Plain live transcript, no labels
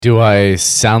Do I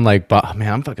sound like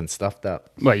man, I'm fucking stuffed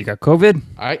up. What, you got COVID?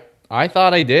 I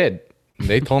thought I did.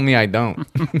 They told me I don't.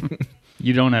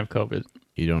 You don't have COVID.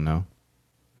 You don't know.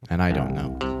 And I don't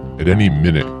know. At any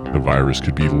minute, the virus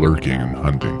could be lurking and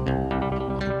hunting.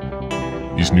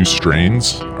 These new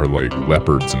strains are like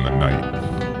leopards in the night.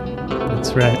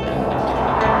 That's right.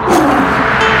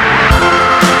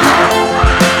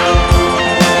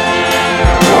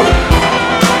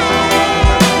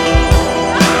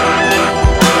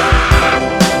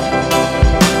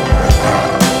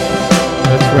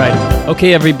 Right.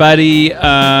 Okay, everybody.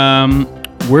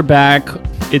 We're back.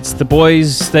 It's the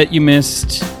boys that you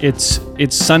missed. It's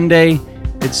Sunday.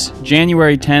 It's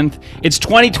January 10th. It's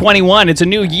 2021. It's a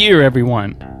new year,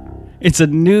 everyone. It's a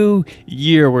new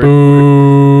year. Whoa.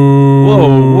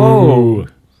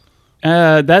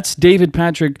 That's David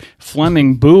Patrick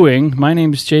Fleming booing. My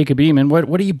name's Jacob Eamon.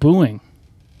 What are you booing?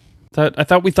 I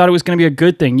thought we thought it was going to be a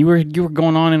good thing. You were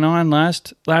going on and on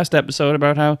last episode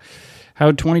about how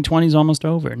 2020 is almost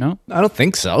over, no? I don't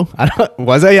think so.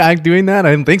 Was I doing that? I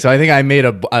didn't think so. I think I made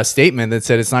a statement that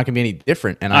said it's not going to be any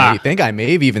different. And I think I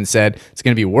may have even said it's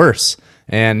going to be worse.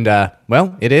 And,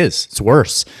 well, it is. It's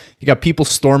worse. You got people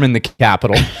storming the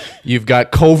Capitol. You've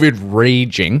got COVID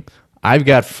raging. I've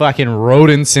got fucking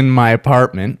rodents in my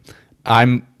apartment.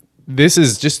 This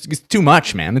is just it's too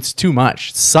much, man. It's too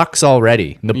much. It sucks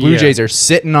already. The Blue Jays are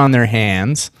sitting on their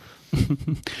hands.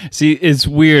 See, it's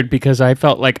weird because I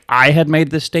felt like I had made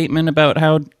this statement about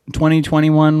how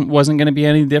 2021 wasn't going to be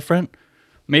any different.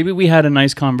 Maybe we had a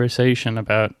nice conversation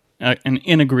about, and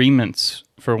in agreements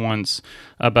for once,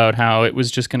 about how it was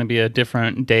just going to be a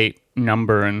different date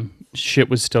number and shit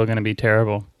was still going to be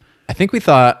terrible. I think we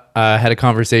had a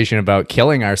conversation about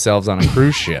killing ourselves on a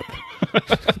cruise ship.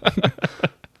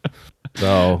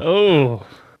 Oh,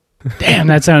 damn,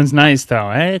 that sounds nice though,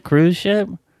 eh? Cruise ship?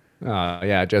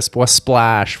 Yeah, just a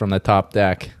splash from the top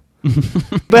deck.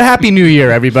 But Happy New Year,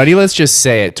 everybody. Let's just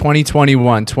say it.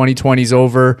 2021. 2020's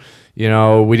over. You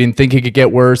know, we didn't think it could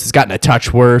get worse. It's gotten a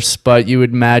touch worse, but you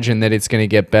would imagine that it's going to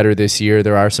get better this year.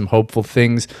 There are some hopeful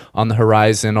things on the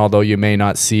horizon, although you may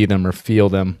not see them or feel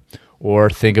them or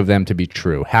think of them to be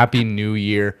true. Happy New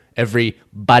Year,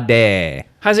 everybody.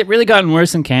 Has it really gotten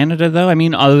worse in Canada, though? I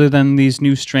mean, other than these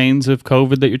new strains of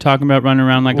COVID that you're talking about running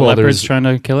around like leopards trying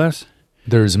to kill us?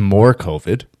 There's more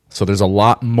COVID. So there's a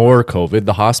lot more COVID.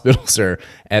 The hospitals are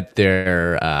at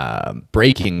their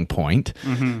breaking point.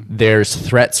 Mm-hmm. There's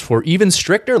threats for even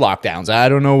stricter lockdowns. I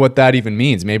don't know what that even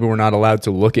means. Maybe we're not allowed to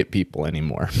look at people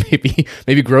anymore.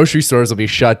 Maybe grocery stores will be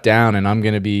shut down and I'm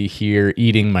going to be here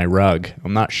eating my rug.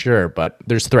 I'm not sure, but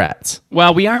there's threats.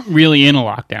 Well, we aren't really in a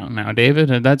lockdown now,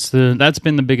 David. That's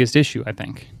been the biggest issue, I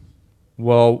think.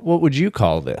 Well, what would you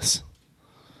call this?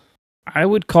 I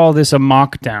would call this a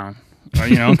mockdown. Or,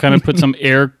 kind of put some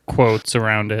air quotes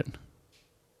around it.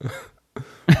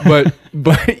 But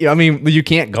I mean, you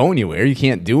can't go anywhere. You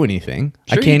can't do anything.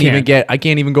 Sure I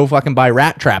can't even go fucking buy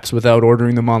rat traps without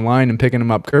ordering them online and picking them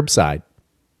up curbside.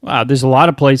 Wow, there's a lot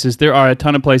of places. There are a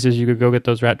ton of places you could go get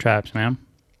those rat traps, man.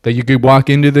 That you could walk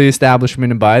into the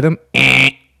establishment and buy them.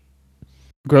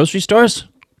 Grocery stores?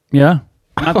 Yeah.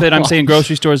 Not that I'm saying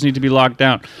grocery stores need to be locked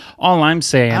down. All I'm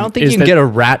saying, I don't think you can get a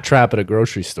rat trap at a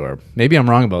grocery store. Maybe I'm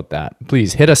wrong about that.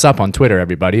 Please hit us up on Twitter,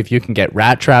 everybody, if you can get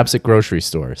rat traps at grocery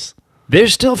stores. They're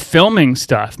still filming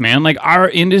stuff, man. Like our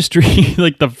industry,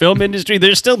 like the film industry,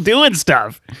 they're still doing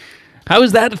stuff. How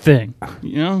is that a thing?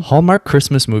 Hallmark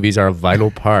Christmas movies are a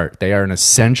vital part. They are an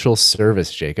essential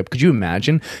service, Jacob. Could you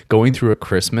imagine going through a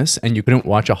Christmas and you couldn't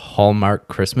watch a Hallmark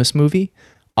Christmas movie?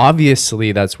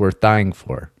 Obviously, that's worth dying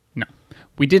for.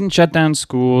 We didn't shut down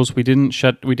schools. We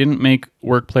didn't make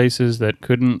workplaces that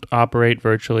couldn't operate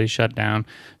virtually shut down.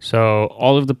 So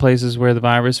all of the places where the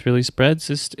virus really spreads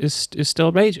is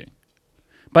still raging.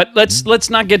 But let's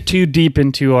not get too deep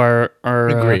into our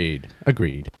agreed.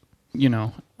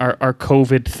 Our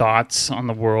COVID thoughts on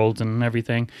the world and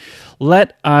everything.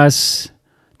 Let us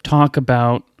talk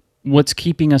about what's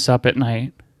keeping us up at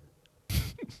night.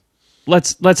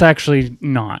 Let's actually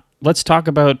not. Let's talk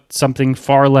about something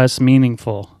far less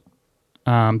meaningful.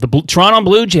 The Toronto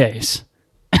Blue Jays.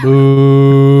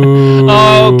 Boo.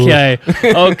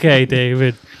 Okay,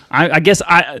 David. I guess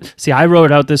I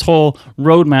wrote out this whole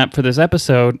roadmap for this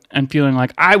episode and feeling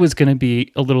like I was going to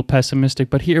be a little pessimistic,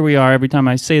 but here we are. Every time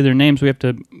I say their names, I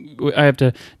have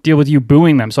to deal with you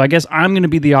booing them. So I guess I'm going to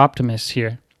be the optimist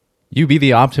here. You be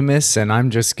the optimist, and I'm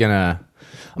gonna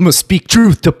speak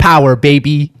truth to power,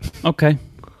 baby. Okay.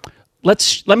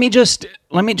 Let me just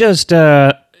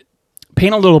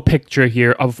paint a little picture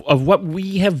here of what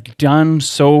we have done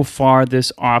so far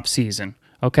this off season.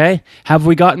 Okay, have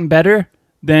we gotten better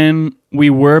than we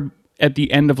were at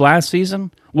the end of last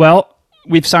season? Well,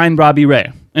 we've signed Robbie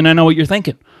Ray. And I know what you're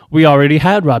thinking. We already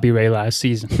had Robbie Ray last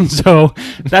season. So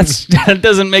that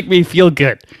doesn't make me feel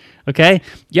good. Okay?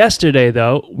 Yesterday,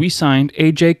 though, we signed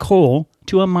AJ Cole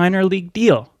to a minor league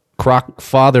deal. Croc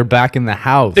father back in the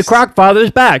house. The Croc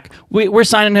father's back. We're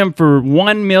signing him for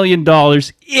 $1 million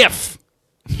if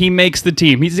he makes the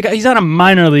team. He's on a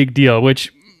minor league deal,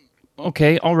 which,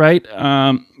 okay, all right.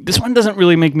 This one doesn't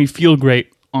really make me feel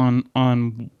great on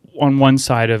one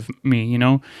side of me, you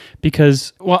know,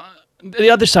 because, well,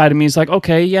 the other side of me is like,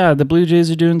 okay, yeah, the Blue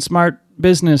Jays are doing smart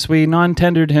business. We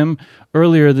non-tendered him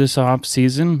earlier this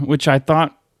offseason, which I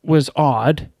thought was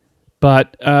odd,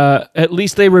 but at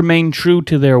least they remained true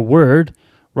to their word.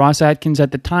 Ross Atkins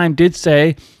at the time did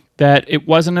say that it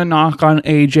wasn't a knock on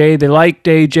AJ. They liked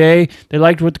AJ. They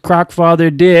liked what the Croc father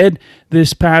did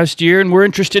this past year, and we're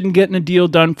interested in getting a deal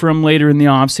done for him later in the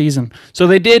offseason. So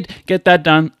they did get that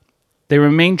done. They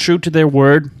remained true to their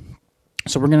word.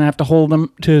 So we're going to have to hold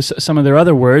them to some of their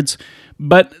other words.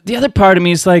 But the other part of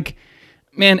me is like,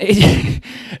 man,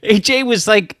 AJ was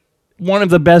like one of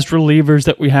the best relievers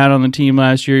that we had on the team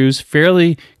last year. He was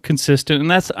fairly consistent.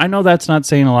 And I know that's not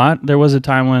saying a lot. There was a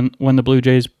time when the Blue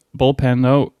Jays bullpen,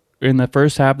 though, in the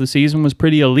first half of the season was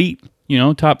pretty elite. You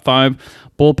know, top 5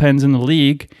 bullpens in the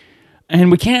league. And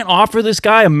we can't offer this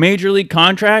guy a major league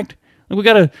contract. We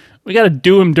gotta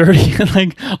do him dirty and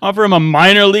like offer him a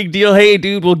minor league deal. Hey,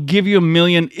 dude, we'll give you $1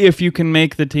 million if you can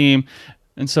make the team.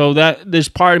 And so that there's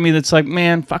part of me that's like,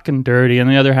 man, fucking dirty. And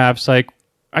the other half's like,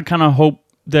 I kind of hope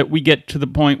that we get to the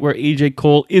point where AJ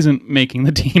Cole isn't making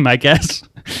the team, I guess,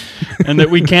 and that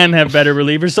we can have better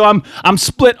relievers. So I'm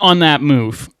split on that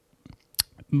move.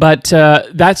 But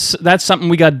that's something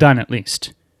we got done at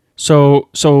least. So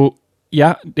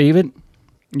yeah, David.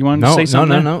 You wanted to say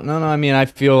something? No. I mean, I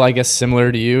feel, I guess,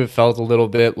 similar to you. It felt a little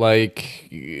bit like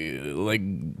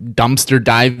dumpster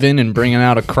diving and bringing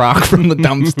out a Croc from the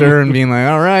dumpster and being like,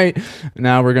 all right,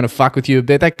 now we're going to fuck with you a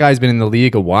bit. That guy's been in the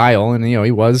league a while, and, you know,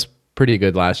 he was pretty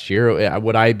good last year.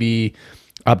 Would I be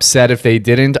upset if they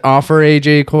didn't offer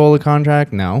AJ Cole a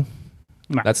contract? No.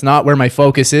 That's not where my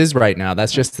focus is right now.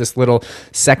 That's just this little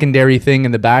secondary thing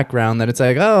in the background that it's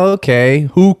like, oh, okay,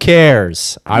 who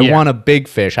cares? I want a big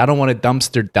fish. I don't want a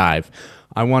dumpster dive.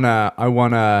 I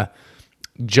wanna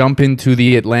jump into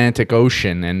the Atlantic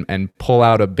Ocean and pull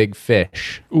out a big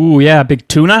fish. Ooh, yeah, big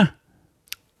tuna?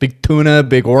 Big tuna,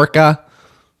 big orca.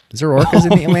 Is there orcas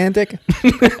in the Atlantic?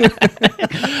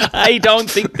 I don't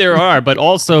think there are, but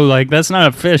also, like, that's not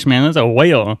a fish, man. That's a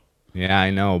whale. Yeah, I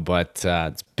know, but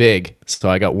it's big. So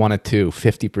I got 1 of 2,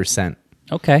 50%.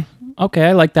 Okay,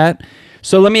 I like that.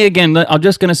 So I'm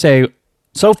just going to say,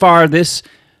 so far this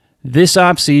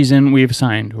offseason, we've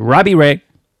signed Robbie Ray,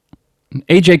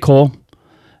 AJ Cole,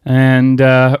 and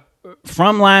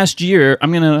from last year,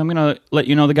 I'm gonna let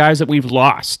you know the guys that we've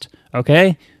lost,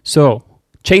 okay? So,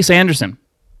 Chase Anderson,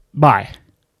 bye.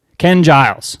 Ken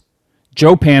Giles,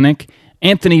 Joe Panik,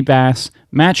 Anthony Bass,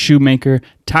 Matt Shoemaker,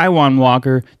 Taijuan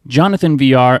Walker, Jonathan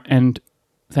VR, and,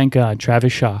 thank God,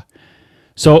 Travis Shaw.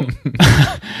 So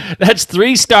that's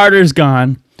 3 starters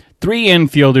gone, 3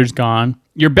 infielders gone,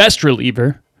 your best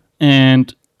reliever,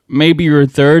 and maybe your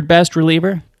third best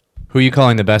reliever. Who are you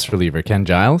calling the best reliever? Ken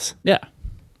Giles? Yeah.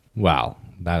 Wow,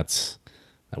 that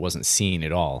wasn't seen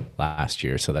at all last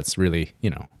year. So that's really, you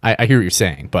know, I hear what you're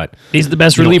saying, but he's the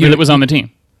best reliever that was on the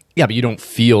team. Yeah, but you don't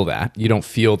feel that. You don't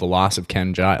feel the loss of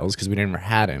Ken Giles because we never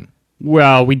had him.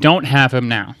 Well, we don't have him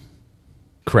now.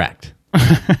 Correct.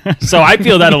 So I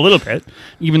feel that a little bit.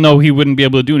 Even though he wouldn't be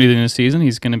able to do anything this season,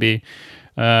 he's going to be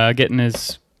getting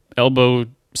his elbow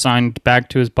signed back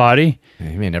to his body. Yeah,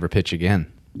 he may never pitch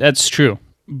again. That's true.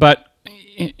 But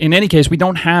in any case, we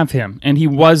don't have him, and he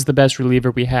was the best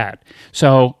reliever we had.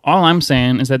 So all I'm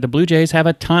saying is that the Blue Jays have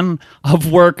a ton of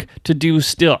work to do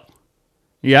still.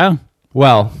 Yeah?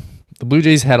 Well, the Blue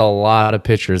Jays had a lot of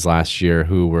pitchers last year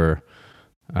who were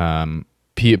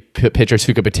pitchers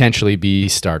who could potentially be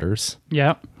starters.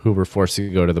 Yeah. Who were forced to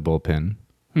go to the bullpen,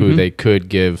 who they could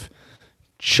give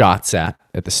shots at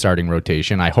the starting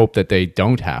rotation. I hope that they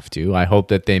don't have to. I hope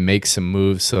that they make some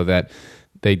moves so that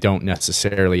they don't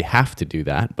necessarily have to do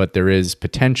that, but there is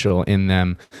potential in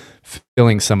them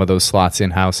filling some of those slots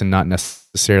in-house and not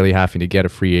necessarily having to get a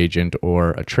free agent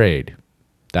or a trade.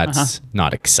 That's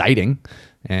not exciting,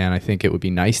 and I think it would be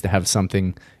nice to have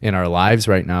something in our lives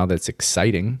right now that's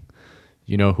exciting.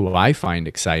 You know who I find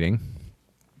exciting?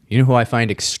 You know who I find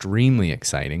extremely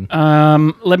exciting?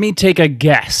 Let me take a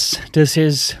guess. Does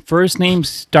his first name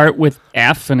start with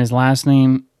F and his last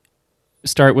name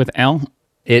start with L?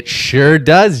 It sure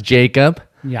does, Jacob.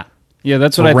 Yeah,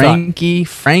 that's what I thought.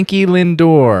 Frankie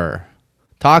Lindor.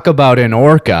 Talk about an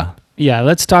orca. Yeah,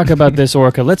 let's talk about this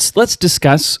Orca. Let's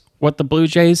discuss what the Blue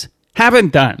Jays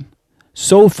haven't done.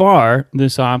 So far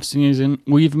this offseason,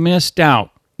 we've missed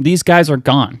out. These guys are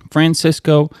gone.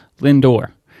 Francisco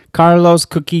Lindor, Carlos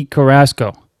Cookie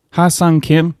Carrasco, Ha-Seong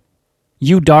Kim,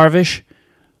 Yu Darvish,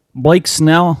 Blake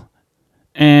Snell,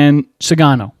 and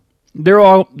Sagano. They're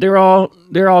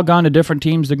all gone to different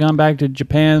teams. They've gone back to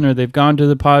Japan, or they've gone to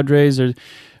the Padres,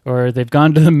 or they've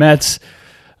gone to the Mets.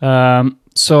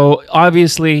 So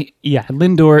obviously, yeah,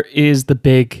 Lindor is the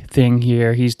big thing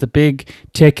here. He's the big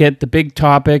ticket, the big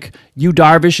topic. Yu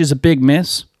Darvish is a big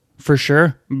miss for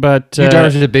sure, but Yu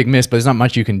Darvish is a big miss, but there's not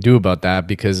much you can do about that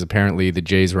because apparently the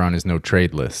Jays were on his no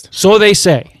trade list. So they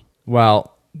say.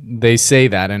 Well, they say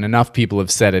that, and enough people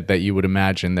have said it that you would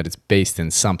imagine that it's based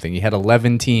in something. He had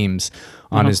 11 teams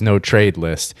on his no trade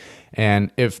list,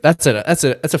 and if that's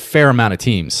a fair amount of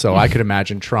teams. So I could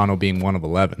imagine Toronto being one of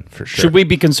 11 for sure. Should we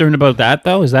be concerned about that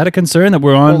though? Is that a concern that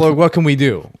we're on? Well, look, what can we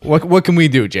do? What can we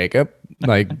do, Jacob?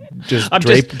 Like just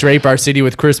drape our city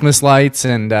with Christmas lights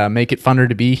and make it funner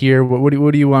to be here. What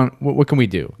do you want? What can we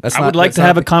do? I would like to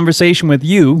have a conversation with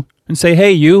you and say,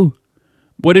 hey, you,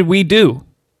 what did we do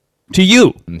to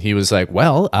you? And he was like,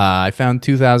 well, I found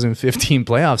 2015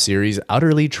 playoff series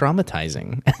utterly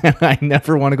traumatizing. I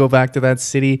never want to go back to that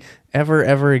city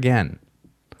ever again.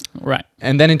 Right.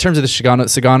 And then in terms of the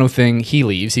Sagano thing, he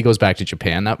leaves. He goes back to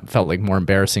Japan. That felt like more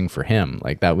embarrassing for him.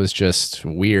 Like that was just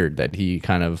weird that he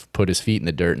kind of put his feet in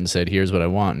the dirt and said, here's what I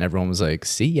want. And everyone was like,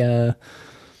 see ya.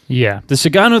 Yeah. The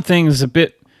Sagano thing is a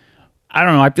bit, I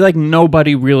don't know. I feel like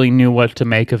nobody really knew what to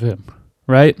make of him.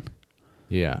 Right?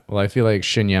 Yeah. Well, I feel like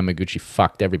Shin Yamaguchi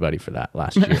fucked everybody for that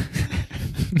last year.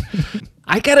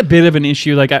 I got a bit of an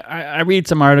issue. Like I read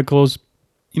some articles,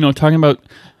 talking about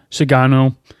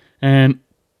Sagano, and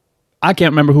I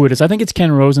can't remember who it is. I think it's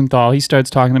Ken Rosenthal. He starts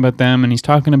talking about them, and he's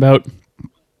talking about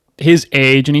his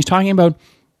age, and he's talking about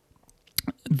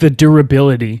the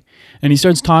durability, and he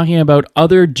starts talking about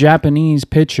other Japanese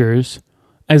pitchers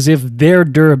as if their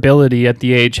durability at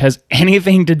the age has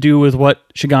anything to do with what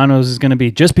Shigano's is going to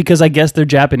be, just because I guess they're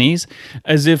Japanese,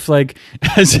 as if like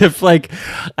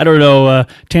I don't know,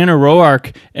 Tanner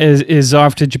Roark is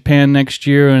off to Japan next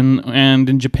year, and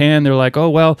in Japan they're like, oh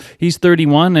well, he's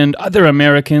 31 and other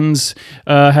Americans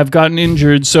have gotten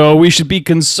injured, so we should be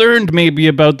concerned maybe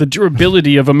about the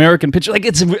durability of American pitchers. Like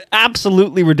it's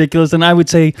absolutely ridiculous, and I would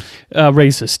say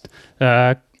racist.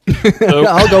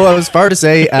 I'll go as far to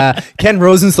say Ken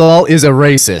Rosenthal is a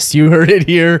racist. You heard it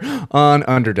here on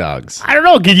Underdogs. I don't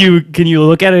know. Can you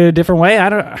look at it a different way? I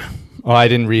don't. Oh, I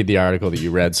didn't read the article that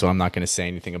you read, so I'm not going to say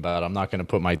anything about it. I'm not going to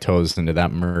put my toes into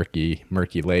that murky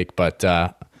lake. But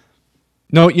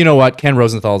no, you know what? Ken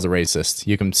Rosenthal is a racist.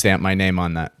 You can stamp my name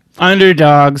on that.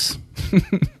 Underdogs.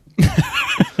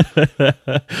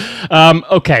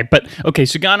 Okay,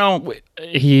 Sugano,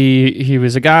 he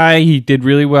was a guy, he did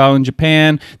really well in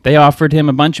Japan. They offered him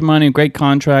a bunch of money, a great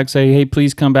contract, say, hey,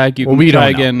 please come back, you can try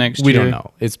again next year. We don't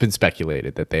know. It's been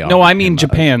speculated that they offered No, I mean him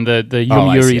Japan, the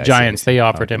Yomiuri Giants, they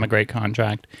offered him a great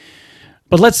contract.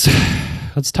 But let's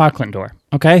talk Lindor,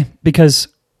 okay? Because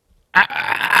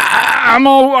I'm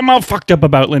all fucked up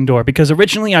about Lindor, because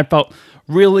originally I felt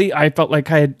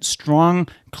like I had strong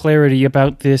clarity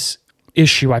about this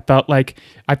issue. I felt like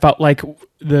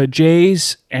the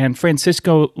Jays and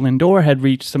Francisco Lindor had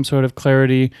reached some sort of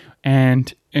clarity,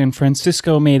 and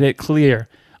Francisco made it clear,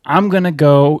 I'm gonna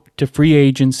go to free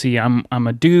agency. I'm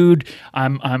a dude.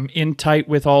 I'm in tight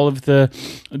with all of the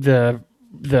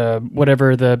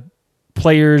whatever the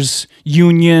players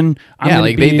union.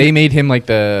 They made him like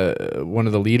the one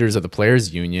of the leaders of the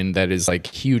players union that is like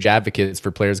huge advocates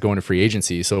for players going to free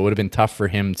agency. So it would have been tough for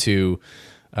him to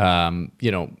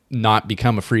not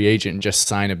become a free agent and just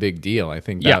sign a big deal. I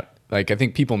think I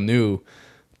think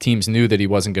teams knew that he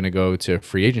wasn't going to go to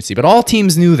free agency, but all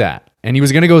teams knew that, and he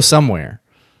was going to go somewhere.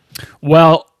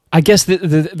 Well, I guess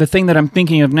the thing that I'm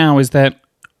thinking of now is that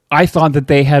I thought that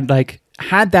they had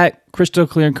had that crystal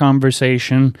clear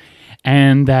conversation,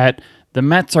 and that the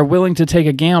Mets are willing to take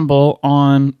a gamble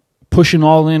on pushing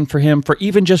all in for him for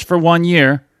even just for 1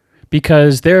 year,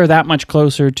 because they're that much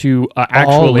closer to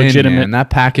actual all legitimate. Man. That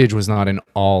package was not an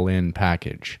all-in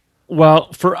package.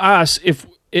 Well, for us,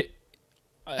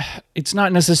 it's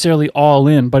not necessarily all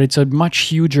in, but it's a much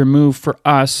huger move for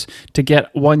us to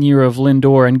get 1 year of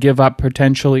Lindor and give up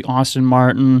potentially Austin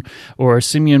Martin or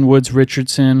Simeon Woods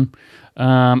Richardson,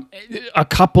 a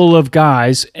couple of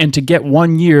guys, and to get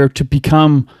 1 year to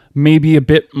become maybe a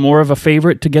bit more of a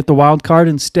favorite to get the wild card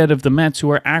instead of the Mets,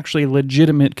 who are actually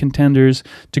legitimate contenders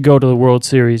to go to the World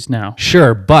Series now.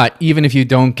 Sure, but even if you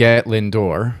don't get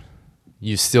Lindor,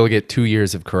 you still get 2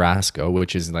 years of Carrasco,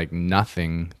 which is like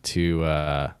nothing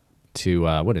to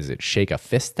what is it? Shake a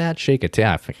fist at? Shake a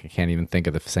tap. I can't even think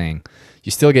of the saying.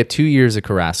 You still get 2 years of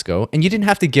Carrasco, and you didn't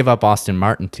have to give up Austin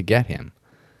Martin to get him.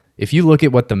 If you look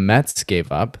at what the Mets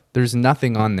gave up, there's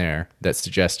nothing on there that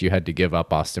suggests you had to give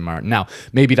up Austin Martin. Now,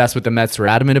 maybe that's what the Mets were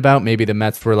adamant about. Maybe the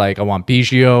Mets were like, I want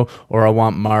Biggio or I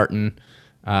want Martin.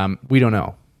 We don't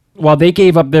know. Well, they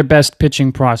gave up their best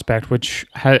pitching prospect, which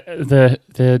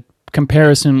the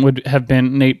comparison would have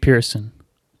been Nate Pearson.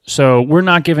 So we're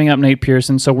not giving up Nate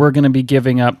Pearson, so we're going to be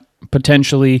giving up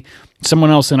potentially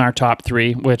someone else in our top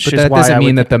three, which But is that why doesn't I mean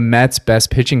would that the Mets' best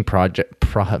pitching prospect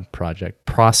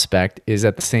is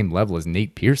at the same level as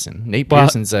Nate Pearson. Nate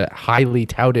Pearson's a highly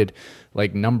touted,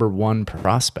 like, number one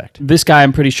prospect. This guy,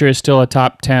 I'm pretty sure, is still a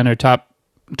top 10 or top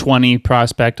 20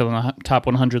 prospect on the top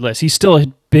 100 list. He's still a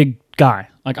big guy.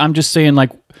 Like, I'm just saying, like,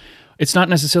 it's not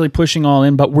necessarily pushing all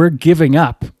in, but we're giving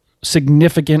up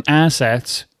significant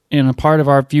assets in a part of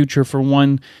our future for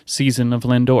one season of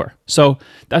Lindor. So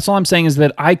that's all I'm saying, is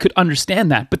that I could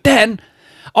understand that. But then,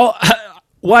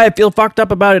 why I feel fucked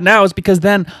up about it now is because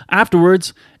then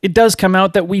afterwards, it does come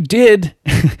out that we did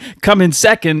come in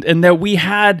second and that we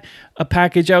had a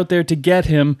package out there to get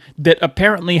him that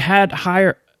apparently had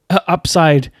higher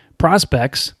upside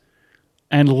prospects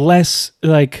and less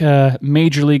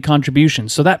major league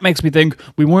contributions. So that makes me think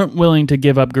we weren't willing to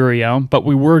give up Gurriel, but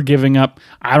we were giving up,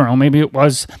 I don't know, maybe it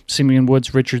was Simeon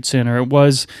Woods Richardson, or it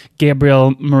was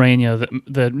Gabriel Moreno,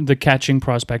 the catching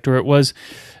prospect, or it was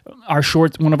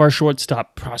one of our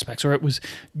shortstop prospects, or it was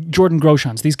Jordan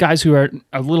Groshans. These guys who are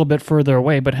a little bit further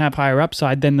away but have higher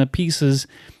upside than the pieces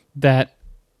that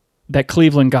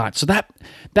Cleveland got. So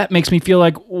that makes me feel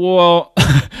like, well,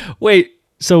 wait,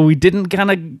 so we didn't kind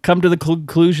of come to the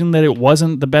conclusion that it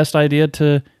wasn't the best idea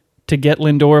to get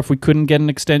Lindor if we couldn't get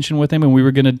an extension with him, and we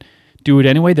were going to do it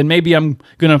anyway. Then maybe I'm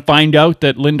going to find out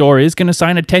that Lindor is going to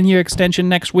sign a 10-year extension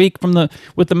next week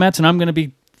with the Mets, and I'm going to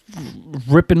be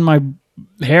ripping my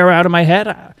hair out of my head.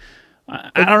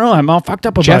 I don't know. I'm all fucked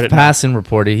up about Jeff it. Jeff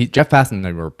Passan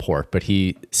didn't report, but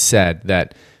he said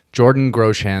that Jordan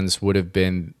Groshans would have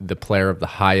been the player of the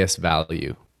highest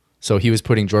value. So he was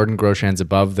putting Jordan Groshans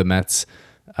above the Mets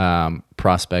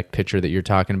prospect pitcher that you're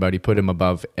talking about. He put him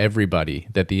above everybody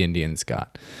that the Indians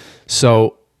got.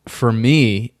 So for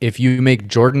me, if you make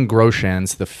Jordan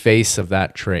Groshans the face of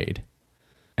that trade,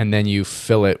 and then you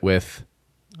fill it with,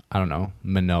 I don't know,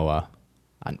 Manoah,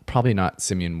 probably not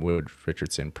Simeon Wood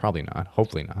Richardson, probably not,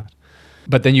 hopefully not.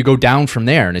 But then you go down from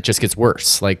there and it just gets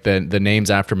worse. Like the names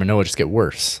after Manoah just get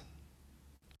worse.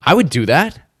 I would do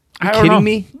that. Are you kidding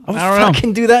me? I would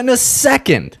fucking do that in a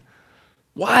second.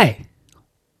 Why?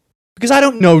 Because I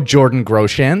don't know Jordan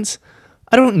Groshans.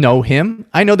 I don't know him.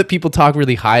 I know that people talk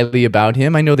really highly about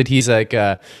him. I know that he's like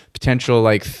a potential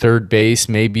like third base,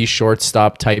 maybe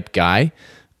shortstop type guy.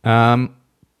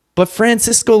 But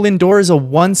Francisco Lindor is a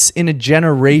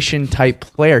once-in-a-generation type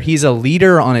player. He's a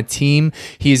leader on a team.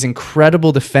 He's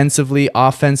incredible defensively,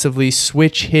 offensively,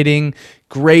 switch hitting,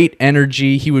 great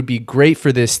energy. He would be great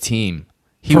for this team.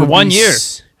 For 1 year.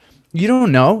 You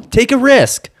don't know. Take a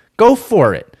risk. Go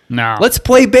for it. No. Let's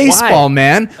play baseball,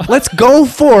 man. Let's go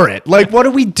for it. Like, what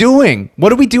are we doing?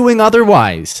 What are we doing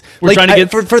otherwise? We're trying to get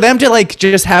for them to like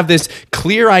just have this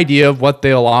clear idea of what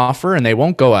they'll offer and they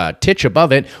won't go a titch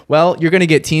above it. Well, you're going to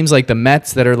get teams like the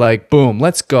Mets that are like, boom,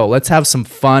 let's go. Let's have some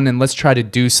fun and let's try to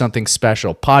do something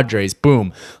special. Padres,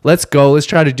 boom. Let's go. Let's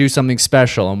try to do something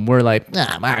special. And we're like,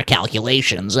 our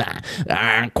calculations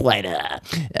aren't quite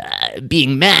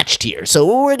being matched here, so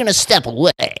we're going to step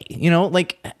away. you know,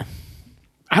 like...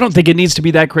 I don't think it needs to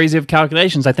be that crazy of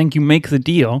calculations. I think you make the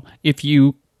deal if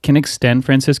you can extend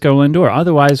Francisco Lindor.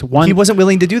 Otherwise, He wasn't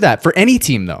willing to do that for any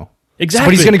team, though. Exactly.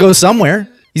 But he's going to go somewhere.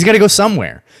 He's got to go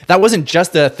somewhere. That wasn't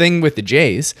just a thing with the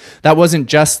Jays. That wasn't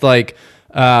just like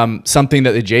something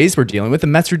that the Jays were dealing with. The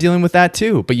Mets were dealing with that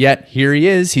too. But yet, here he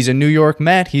is. He's a New York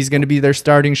Met. He's going to be their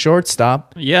starting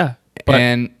shortstop. Yeah. But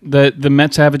And the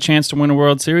Mets have a chance to win a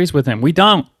World Series with him. We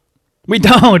don't. We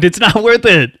don't. It's not worth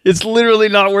it. It's literally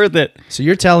not worth it. so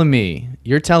you're telling me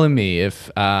if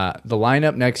the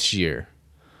lineup next year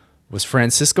was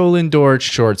Francisco Lindor at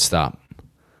shortstop,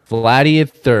 Vladdy at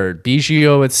third,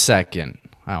 Biggio at second,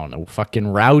 I don't know, fucking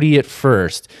Rowdy at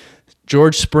first,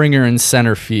 George Springer in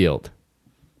center field,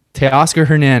 Teoscar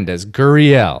Hernandez,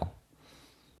 Gurriel,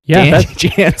 Yeah, Danny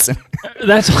Jansen.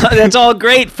 that's all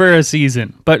great for a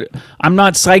season. But I'm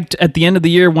not psyched at the end of the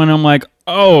year when I'm like,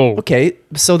 oh, Okay,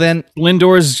 so then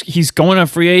he's going to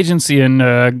free agency,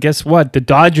 and guess what? The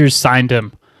Dodgers signed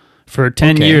him for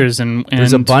 10 Okay. years, and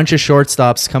there's a bunch of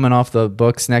shortstops coming off the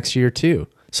books next year too.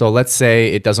 So let's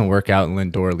say it doesn't work out and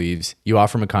Lindor leaves. You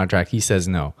offer him a contract. He says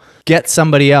no. Get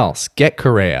somebody else. Get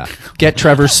Correa. Get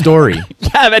Trevor Story.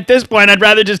 Yeah, at this point, I'd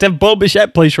rather just have Bo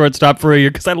Bichette play shortstop for a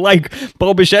year because I like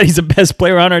Bo Bichette. He's the best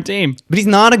player on our team. But he's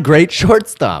not a great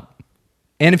shortstop.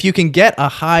 And if you can get a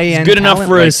high-end Good enough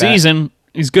for like a season.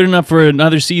 He's good enough for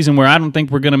another season where I don't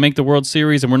think we're going to make the World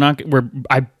Series, and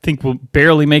I think we'll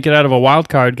barely make it out of a wild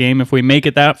card game if we make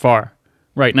it that far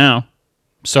right now.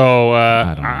 So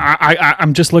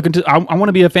I'm just looking to. I want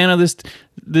to be a fan of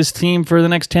this team for the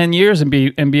next 10 years and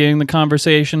be in the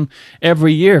conversation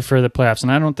every year for the playoffs.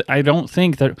 And I don't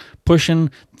think that pushing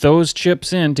those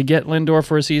chips in to get Lindor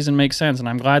for a season makes sense. And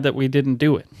I'm glad that we didn't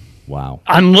do it. Wow.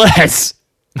 Unless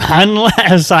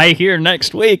I hear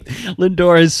next week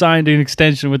Lindor has signed an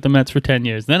extension with the Mets for 10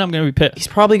 years, then I'm going to be pissed. He's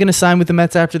probably going to sign with the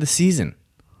Mets after the season.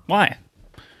 Why?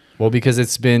 Well, because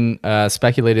it's been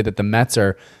speculated that the Mets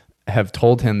have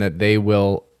told him that they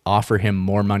will offer him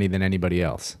more money than anybody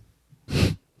else.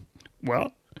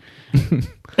 Well,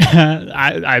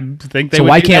 I think they. So would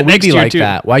why do can't that we next be year like too.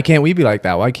 that? Why can't we be like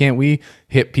that? Why can't we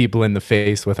hit people in the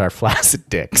face with our flaccid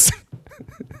dicks?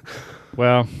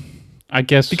 Well, I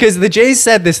guess Because the Jays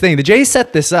said this thing. The Jays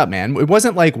set this up, man. It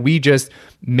wasn't like we just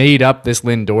made up this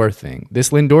Lindor thing.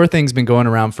 This Lindor thing's been going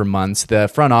around for months. The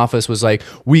front office was like,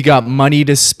 we got money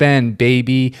to spend,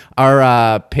 baby.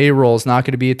 Our payroll's not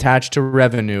going to be attached to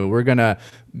revenue. We're going to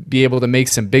be able to make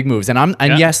some big moves. And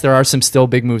yes, there are some still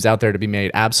big moves out there to be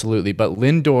made. Absolutely. But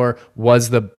Lindor was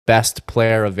the best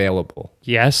player available.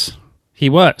 yes, he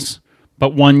was,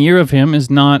 but 1 year of him is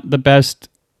not the best.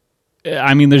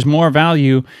 I mean, there's more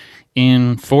value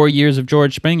in 4 years of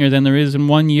George Springer than there is in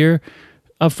 1 year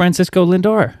of Francisco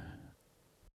Lindor.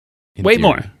 Way theory.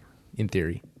 more. In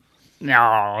theory.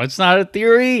 No, it's not a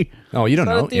theory. Oh, you don't It's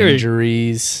not know. a theory.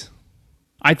 Injuries.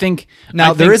 I think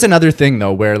Now, I there think- is another thing,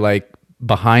 though, where, like,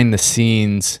 behind the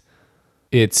scenes,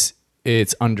 it's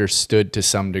understood to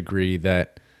some degree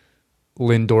that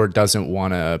Lindor doesn't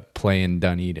want to play in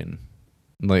Dunedin.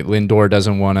 Like, Lindor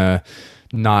doesn't want to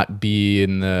not be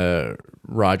in the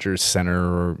Rogers Center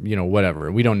or,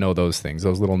 whatever. We don't know those things,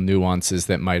 those little nuances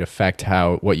that might affect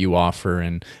what you offer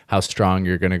and how strong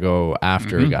you're going to go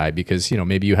after a guy, because,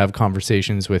 maybe you have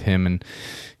conversations with him and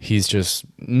he's just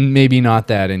maybe not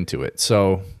that into it.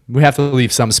 So we have to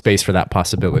leave some space for that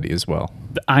possibility as well.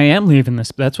 I am leaving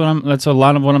this. That's a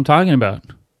lot of what I'm talking about.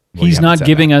 Well, you He's haven't not said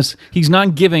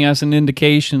giving us an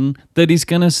indication that he's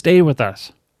going to stay with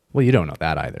us. Well, you don't know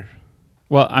that either.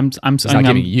 Well, I'm He's not saying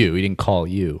giving you. He didn't call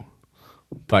you.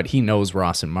 But he knows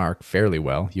Ross and Mark fairly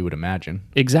well, you would imagine.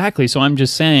 exactly. So I'm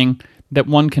just saying that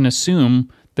one can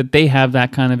assume that they have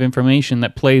that kind of information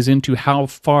that plays into how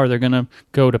far they're going to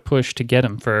go to push to get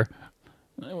him for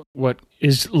what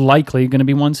is likely going to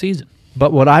be one season.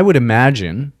 But what I would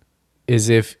imagine is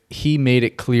if he made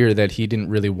it clear that he didn't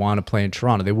really want to play in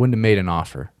Toronto, they wouldn't have made an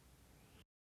offer.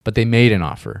 But they made an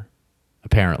offer,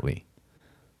 apparently.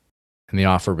 And the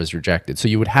offer was rejected. So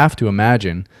you would have to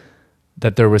imagine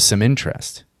that there was some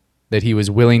interest, that he was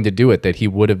willing to do it, that he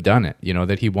would have done it,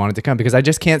 that he wanted to come. Because I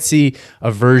just can't see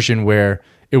a version where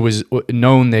it was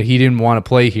known that he didn't want to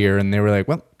play here and they were like,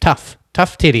 well, tough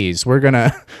titties. We're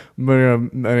gonna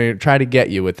try to get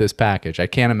you with this package. I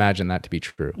can't imagine that to be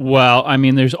true. Well, I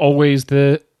mean, there's always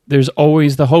the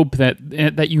hope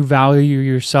that you value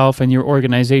yourself and your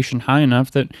organization high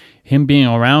enough that him being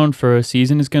around for a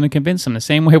season is going to convince them. The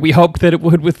same way we hoped that it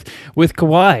would with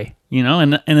Kawhi,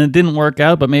 and it didn't work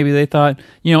out. But maybe they thought,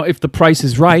 if the price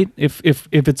is right, if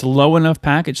it's a low enough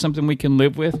package, something we can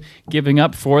live with, giving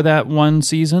up for that one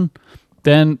season,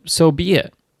 then so be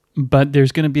it. But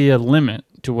there's going to be a limit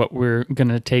to what we're going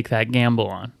to take that gamble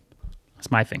on. That's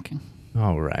my thinking.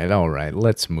 All right.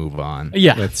 Let's move on.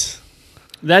 Yeah. That's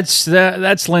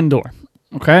Lindor,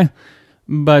 okay?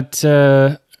 But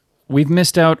we've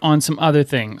missed out on some other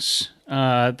things.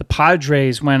 The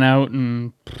Padres went out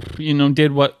and,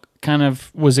 did what kind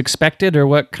of was expected or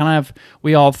what kind of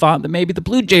we all thought that maybe the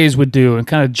Blue Jays would do and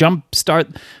kind of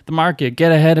jumpstart the market,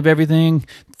 get ahead of everything,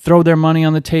 throw their money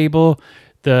on the table.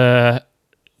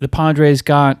 The Padres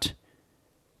got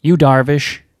Yu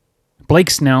Darvish, Blake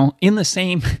Snell in the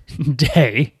same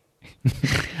day.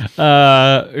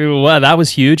 Well, that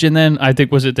was huge. And then I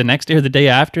think, was it the next day or the day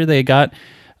after, they got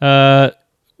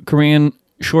Korean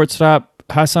shortstop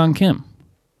Ha-Seong Kim.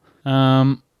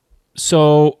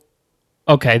 So,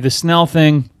 okay, the Snell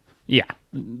thing, yeah,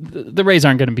 the Rays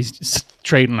aren't going to be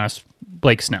trading us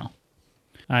Blake Snell.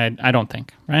 I don't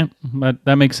think, right? But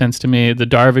that makes sense to me. The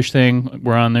Darvish thing,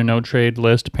 we're on their no-trade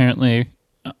list, apparently.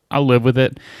 I'll live with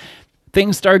it.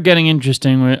 Things start getting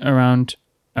interesting around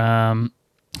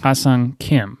Ha-Seong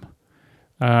Kim.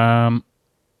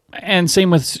 and same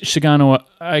with Shigano,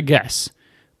 I guess.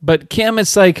 But Kim,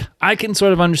 it's like, I can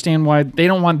sort of understand why they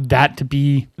don't want that to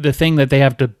be the thing that they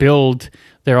have to build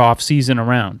their off season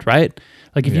around, right?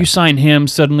 Like if you sign him,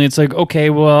 suddenly it's like, okay,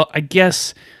 well, I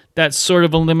guess that sort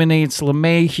of eliminates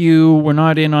LeMahieu. We're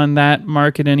not in on that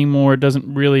market anymore. It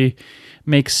doesn't really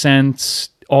make sense.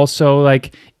 Also,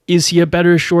 like, is he a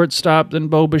better shortstop than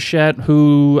Bo Bichette,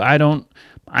 who I don't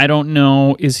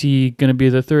know. Is he going to be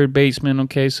the third baseman?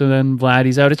 Okay, so then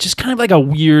Vladdy's out. It's just kind of like a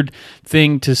weird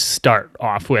thing to start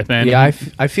off with. And Yeah,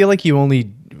 I feel like you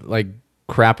only like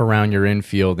crap around your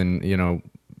infield and, you know,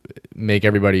 make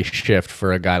everybody shift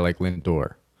for a guy like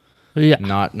Lindor. yeah,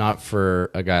 Not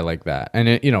for a guy like that.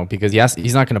 And, you know, because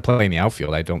he's not going to play in the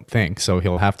outfield, I don't think. So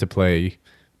he'll have to play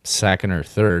second or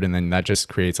third, and then that just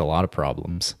creates a lot of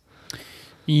problems.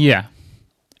 yeah.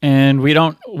 And we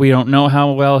don't know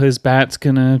how well his bat's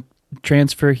gonna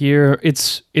transfer here.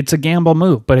 It's a gamble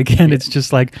move, but again, it's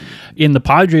just like in the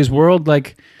Padres world,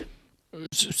 like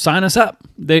sign us up.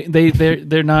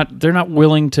 They're not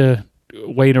willing to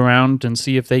wait around and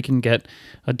see if they can get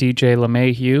a DJ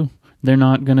LeMahieu. They're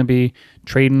not going to be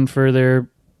trading for their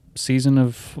season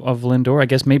of Lindor. I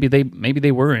guess maybe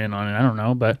they were in on it. I don't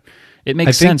know, but it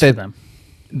makes sense for them.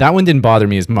 That one didn't bother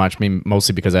me as much, I mean,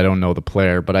 mostly because I don't know the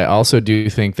player, but I also do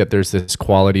think that there's this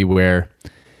quality where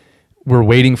we're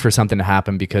waiting for something to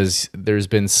happen because there's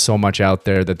been so much out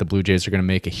there that the Blue Jays are going to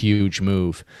make a huge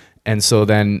move. And so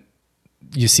then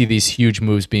you see these huge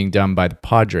moves being done by the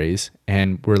Padres,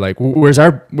 and we're like, where's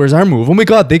our move? Oh my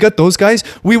God, they got those guys?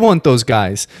 We want those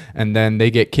guys. And then they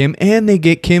get Kim, and they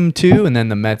get Kim too, and then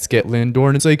the Mets get Lindor,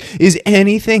 and it's like, is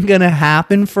anything going to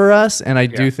happen for us? And I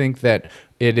do think that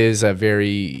it is a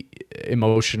very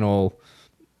emotional,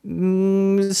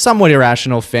 somewhat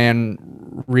irrational fan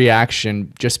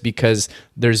reaction just because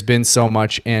there's been so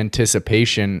much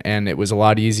anticipation, and it was a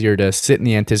lot easier to sit in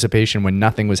the anticipation when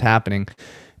nothing was happening.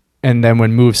 And then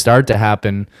when moves start to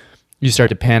happen, you start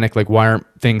to panic, like, why aren't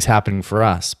things happening for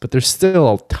us? But there's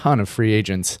still a ton of free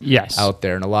agents out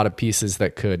there and a lot of pieces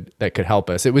that could help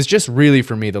us. It was just really,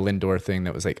 for me, the Lindor thing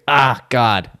that was like,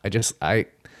 God,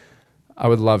 I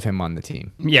would love him on the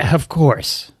team. Yeah, of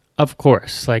course.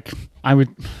 Like that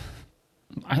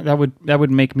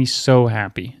would make me so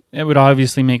happy. It would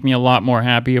obviously make me a lot more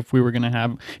happy if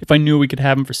I knew we could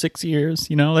have him for 6 years,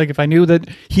 you know, like if I knew that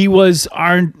he was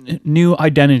our new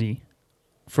identity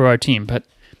for our team, but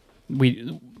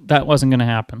that wasn't going to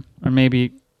happen. Or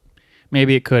maybe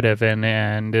it could have,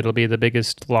 and it'll be the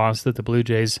biggest loss that the Blue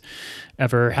Jays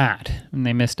ever had and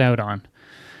they missed out on.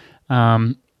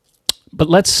 But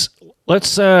let's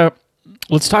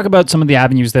talk about some of the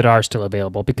avenues that are still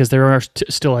available, because there are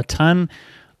still a ton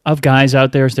of guys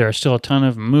out there. There are still a ton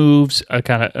of moves,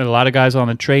 a lot of guys on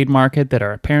the trade market that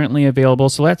are apparently available.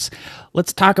 So let's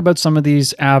talk about some of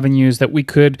these avenues that we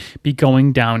could be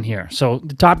going down here. So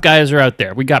the top guys are out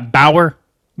there. We got Bauer,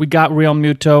 we got Real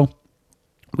Muto,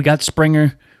 we got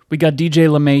Springer, we got DJ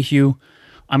LeMahieu.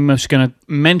 I'm just going to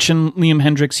mention Liam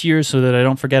Hendriks here so that I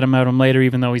don't forget about him later,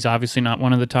 even though he's obviously not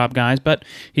one of the top guys, but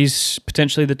he's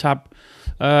potentially the top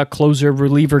closer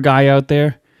reliever guy out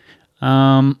there.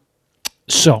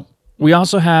 So we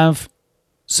also have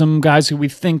some guys who we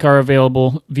think are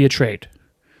available via trade.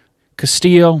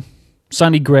 Castillo,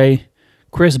 Sonny Gray,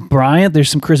 Chris Bryant. There's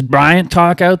some Chris Bryant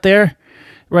talk out there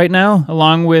right now,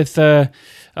 along with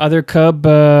other Cub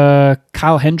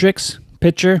Kyle Hendricks,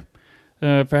 pitcher.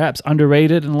 Perhaps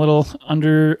underrated and a little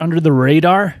under the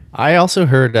radar. I also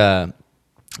heard a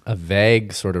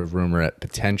vague sort of rumor at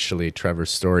potentially Trevor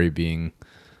Story being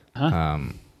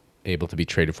able to be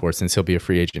traded for, since he'll be a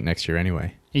free agent next year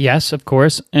anyway. Yes, of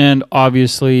course, and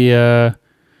obviously the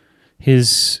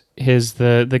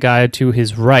guy to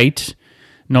his right,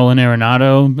 Nolan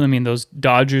Arenado. I mean, those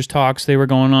Dodgers talks, they were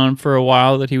going on for a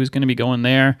while that he was going to be going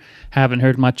there. Haven't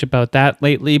heard much about that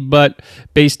lately, but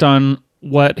based on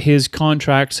what his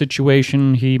contract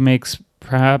situation, he makes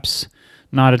perhaps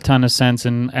not a ton of sense,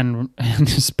 and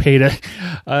just paid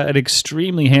an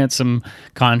extremely handsome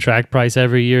contract price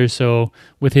every year. So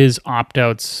with his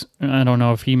opt-outs, I don't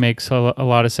know if he makes a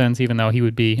lot of sense, even though he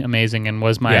would be amazing and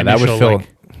was my initial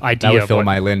idea. That would fill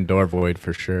my Lindor void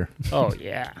for sure. Oh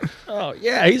yeah,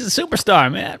 he's a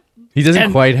superstar, man. He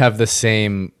doesn't quite have the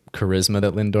same charisma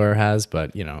that Lindor has,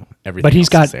 but you know, everything. But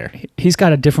else is there. He's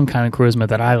got a different kind of charisma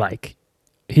that I like.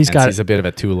 He's a bit of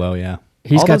a Tulo, yeah.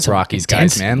 He's all got those Rockies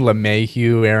guys, man.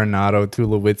 LeMahieu, Arenado,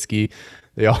 Tulowitzki,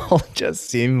 they all just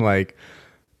seem like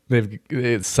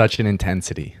it's such an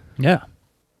intensity. Yeah.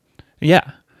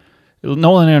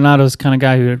 Nolan Arenado's the kind of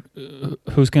guy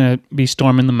who's going to be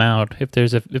storming them out if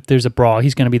there's a brawl.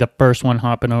 He's going to be the first one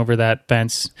hopping over that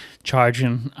fence,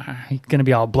 charging. He's going to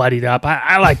be all bloodied up.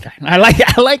 I like that. I like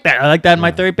that. I like that in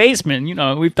my third baseman. You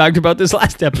know, we've talked about this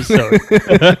last episode.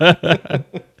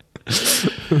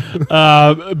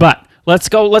 But let's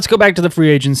go back to the free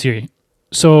agency.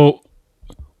 So,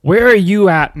 where are you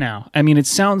at now? I mean, it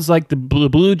sounds like the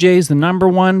Blue Jays, the number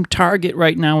one target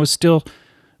right now is still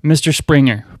Mr.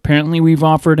 Springer. Apparently, we've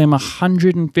offered him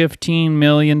 $115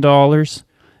 million.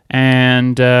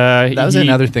 And that was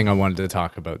another thing I wanted to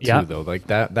talk about, too, though. Like,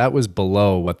 that was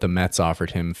below what the Mets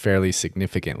offered him fairly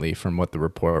significantly from what the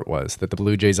report was. That the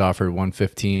Blue Jays offered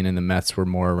 115 and the Mets were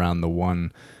more around the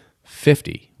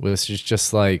 150, which is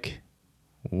just like,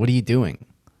 what are you doing?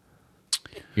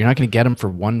 You're not going to get him for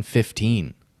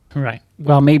 115. Right.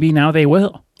 Well, maybe now they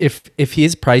will. If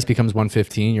his price becomes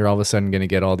 115, you're all of a sudden going to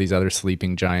get all these other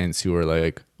sleeping giants who are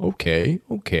like, okay,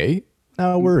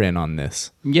 now we're in on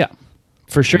this. Yeah,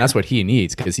 for sure. And that's what he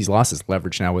needs because he's lost his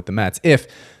leverage now with the Mets.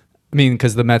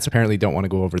 Because the Mets apparently don't want to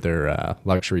go over their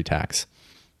luxury tax.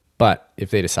 But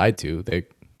if they decide to,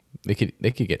 they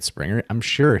could get Springer. I'm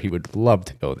sure he would love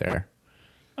to go there.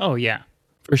 Oh, yeah,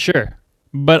 for sure.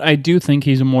 But I do think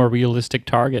he's a more realistic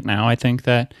target now. I think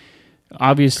that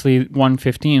obviously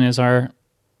 115 is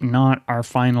not our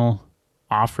final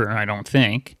offer, I don't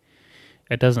think.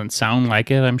 It doesn't sound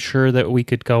like it. I'm sure that we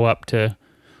could go up to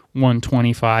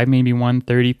 125, maybe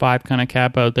 135 kind of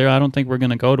cap out there. I don't think we're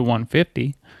going to go to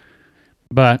 150.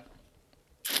 But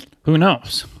who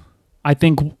knows? I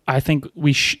think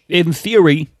we in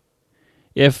theory,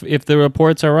 if the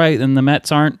reports are right, then the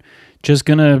Mets aren't just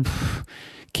going to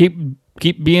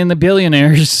keep being the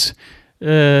billionaires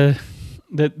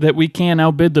that we can't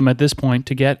outbid them at this point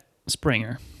to get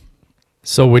Springer.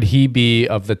 So would he be,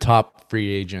 of the top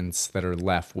free agents that are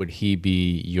left, would he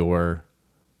be your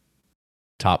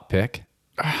top pick?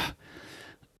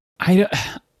 I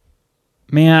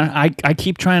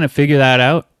keep trying to figure that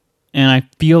out, and I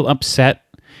feel upset.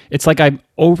 It's like I'm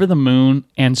over the moon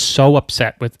and so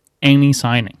upset with any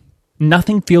signing.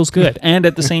 Nothing feels good, and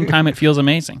at the same time, it feels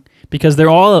amazing because they're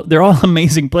all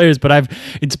amazing players. But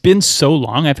it's been so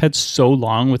long. I've had so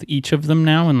long with each of them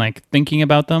now, and like thinking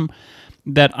about them,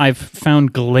 that I've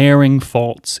found glaring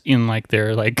faults in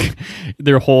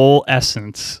their whole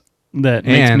essence that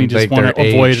makes me just want to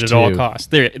avoid it at all costs.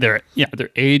 Their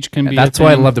age can be. That's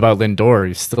what I loved about Lindor.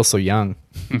 He's still so young.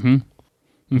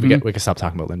 We can stop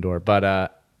talking about Lindor,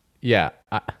 but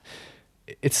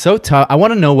it's so tough. I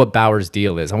want to know what Bauer's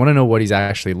deal is. I want to know what he's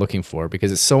actually looking for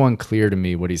because it's so unclear to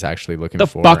me what he's actually looking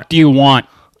for. The fuck do you want,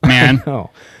 man?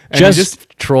 No. And he's just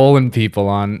trolling people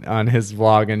on his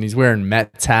vlog, and he's wearing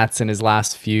Mets hats in his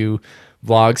last few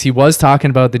vlogs. He was talking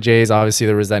about the Jays. Obviously,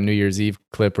 there was that New Year's Eve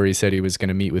clip where he said he was going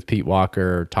to meet with Pete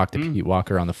Walker or talk to Pete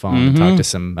Walker on the phone and talk to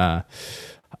some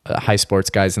high sports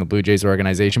guys in the Blue Jays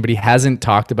organization. But he hasn't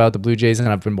talked about the Blue Jays, and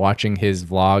I've been watching his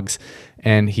vlogs,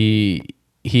 and he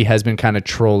has been kind of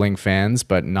trolling fans,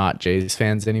 but not Jays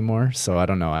fans anymore. So I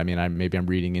don't know. I mean, maybe I'm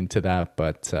reading into that,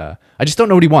 but I just don't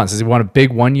know what he wants. Does he want a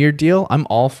big 1-year deal? I'm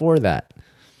all for that.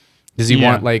 Does he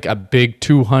want like a big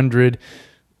 200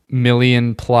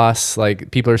 million plus?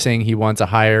 Like people are saying he wants a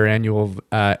higher annual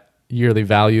yearly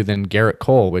value than Garrett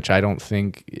Cole, which I don't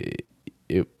think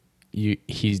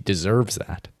he deserves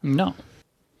that. No,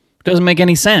 it doesn't make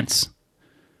any sense.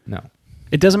 No,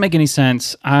 it doesn't make any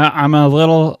sense. I'm a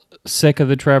little sick of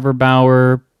the Trevor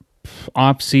Bauer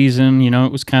off season. You know,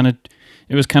 it was kind of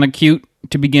cute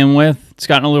to begin with. It's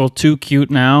gotten a little too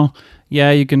cute now.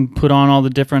 Yeah, you can put on all the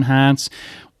different hats.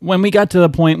 When we got to the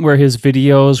point where his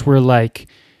videos were like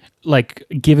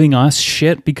giving us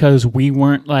shit because we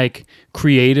weren't like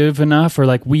creative enough or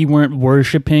like we weren't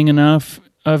worshiping enough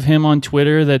of him on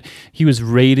Twitter, that he was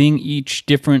rating each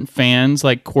different fan's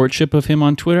like courtship of him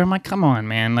on Twitter. I'm like, come on,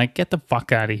 man, like get the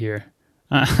fuck out of here.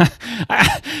 We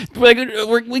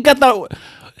got the.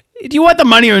 Do you want the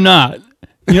money or not?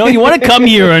 You know, you want to come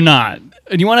here or not?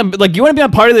 Do you want to be a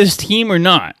part of this team or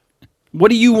not? What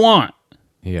do you want?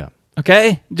 Yeah.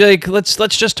 Okay, like let's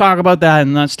just talk about that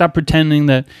and not stop pretending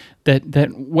that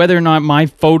whether or not my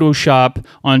Photoshop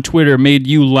on Twitter made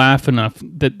you laugh enough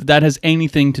that has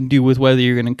anything to do with whether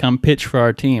you're going to come pitch for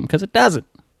our team, because it doesn't.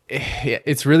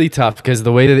 It's really tough because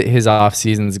the way that his off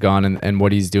season's gone and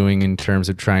what he's doing in terms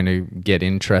of trying to get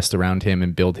interest around him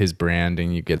and build his brand,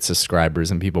 and you get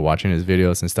subscribers and people watching his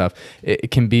videos and stuff, it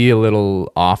can be a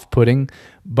little off-putting,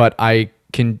 but I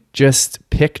can just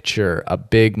picture a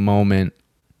big moment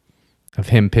of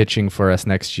him pitching for us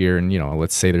next year, and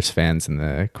let's say there's fans in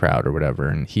the crowd or whatever,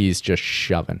 and he's just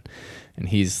shoving, and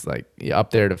he's like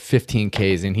up there to 15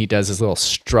 Ks, and he does his little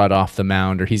strut off the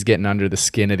mound, or he's getting under the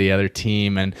skin of the other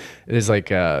team, and there's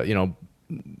like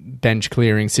bench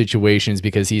clearing situations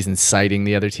because he's inciting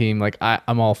the other team. Like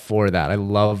I'm all for that. I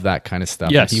love that kind of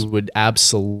stuff. Yes. He would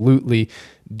absolutely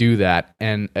do that,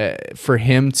 and for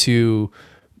him to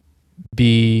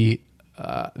be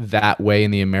that way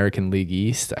in the American League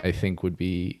East, I think would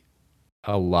be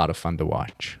a lot of fun to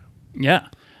watch. Yeah.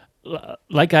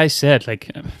 Like I said,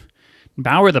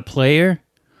 Bauer the player,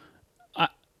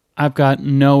 I've got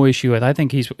no issue with. I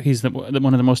think he's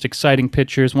one of the most exciting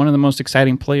pitchers, one of the most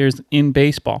exciting players in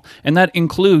baseball, and that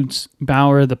includes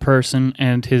Bauer the person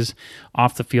and his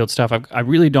off the field stuff. I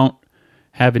really don't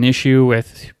have an issue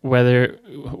with where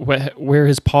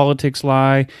his politics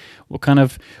lie, what kind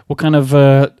of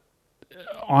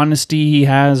honesty he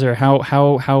has, or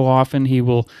how often he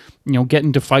will get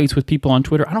into fights with people on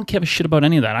Twitter. I don't give a shit about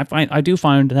any of that. I do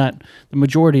find that the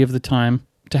majority of the time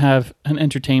to have an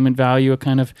entertainment value, a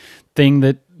kind of thing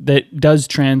that does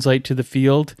translate to the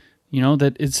field.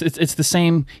 That it's the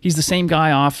same. He's the same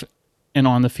guy off and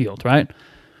on the field, right?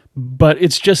 But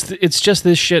it's just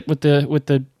this shit with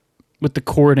the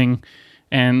courting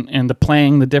and the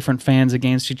playing the different fans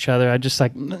against each other. I just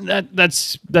like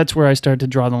that's where I start to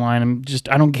draw the line.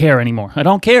 I don't care anymore. I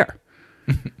don't care.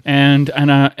 and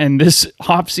this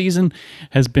off season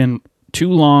has been too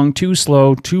long, too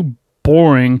slow, too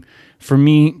boring for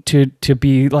me to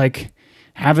be like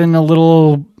having a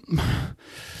little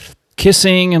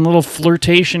kissing and little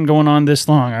flirtation going on this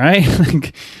long. All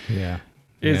right.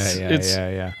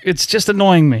 It's just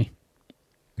annoying me.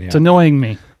 Yeah. It's annoying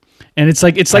me. And it's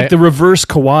like the reverse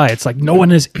Kawhi. It's like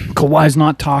Kawhi's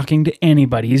not talking to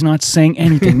anybody. He's not saying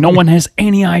anything. No one has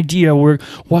any idea what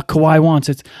Kawhi wants.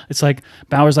 It's like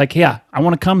Bauer's like, yeah, I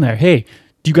want to come there. Hey,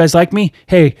 do you guys like me?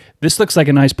 Hey, this looks like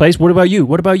a nice place. What about you?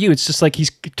 What about you? It's just like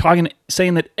he's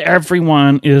saying that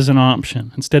everyone is an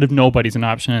option instead of nobody's an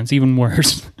option. And it's even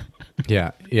worse.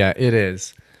 Yeah, it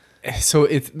is. So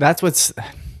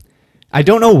I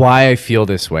don't know why I feel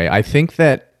this way. I think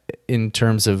that in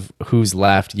terms of who's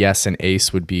left, yes, an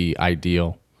ace would be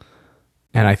ideal.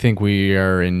 And I think we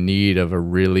are in need of a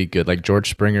really good, like George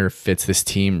Springer fits this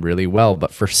team really well,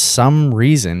 but for some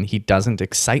reason, he doesn't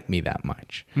excite me that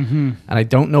much. Mm-hmm. And I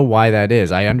don't know why that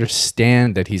is. I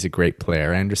understand that he's a great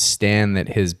player. I understand that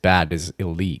his bat is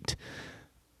elite.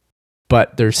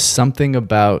 But there's something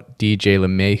about DJ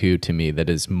LeMahieu to me that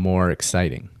is more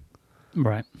exciting.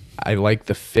 Right. I like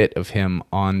the fit of him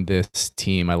on this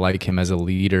team. I like him as a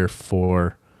leader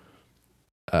for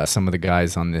some of the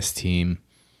guys on this team.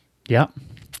 Yeah.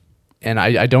 And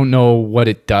I don't know what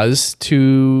it does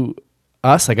to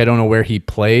us. Like, I don't know where he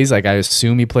plays. Like, I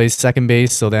assume he plays second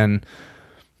base. So then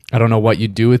I don't know what you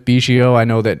do with Biggio. I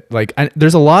know that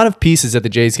there's a lot of pieces that the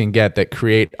Jays can get that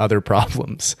create other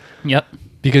problems. Yep.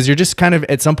 Because you're just kind of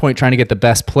at some point trying to get the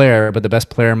best player, but the best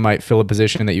player might fill a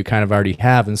position that you kind of already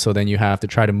have. And so then you have to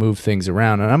try to move things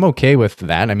around. And I'm okay with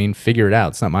that. I mean, figure it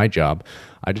out. It's not my job.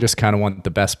 I just kind of want the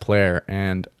best player.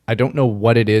 And I don't know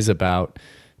what it is about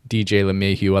DJ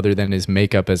LeMahieu other than his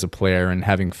makeup as a player and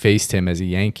having faced him as a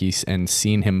Yankee and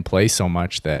seen him play so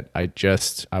much that I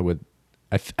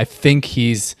think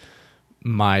he's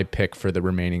my pick for the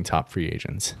remaining top free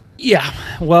agents. Yeah.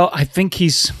 well, I think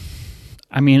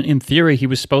in theory, he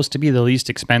was supposed to be the least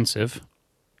expensive.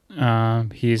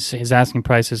 His asking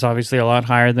price is obviously a lot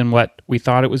higher than what we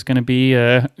thought it was going to be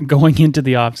going into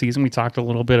the offseason. We talked a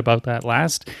little bit about that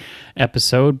last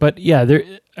episode. But yeah,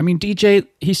 DJ,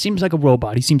 he seems like a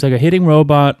robot. He seems like a hitting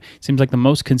robot. Seems like the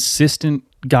most consistent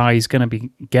guy he's going to be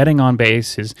getting on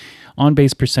base. His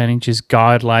on-base percentage is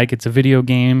godlike. It's a video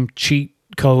game cheat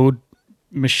code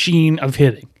machine of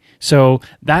hitting. So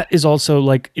that is also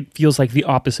it feels like the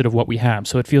opposite of what we have.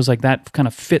 So it feels like that kind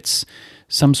of fits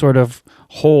some sort of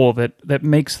hole that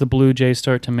makes the Blue Jays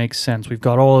start to make sense. We've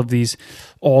got all of these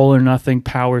all or nothing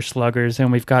power sluggers,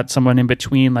 and we've got someone in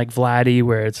between like Vladdy,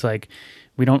 where it's like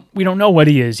we don't know what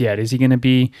he is yet. Is he going to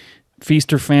be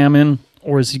feast or famine,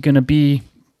 or is he going to be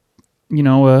an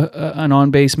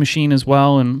on-base machine as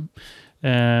well and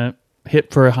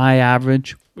hit for a high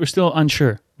average? We're still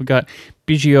unsure. We got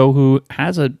Biggio, who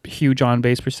has a huge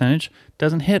on-base percentage,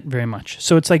 doesn't hit very much.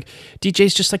 So it's like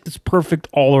DJ's just like this perfect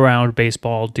all-around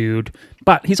baseball dude,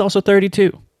 but he's also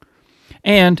 32.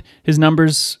 And his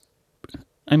numbers,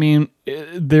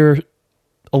 they're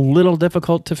a little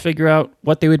difficult to figure out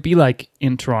what they would be like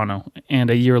in Toronto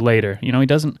and a year later. He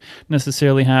doesn't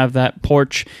necessarily have that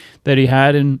porch that he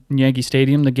had in Yankee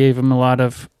Stadium that gave him a lot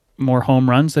of more home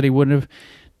runs that he would have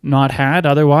not had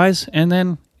otherwise. And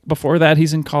then before that,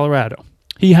 he's in Colorado.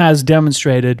 He has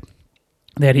demonstrated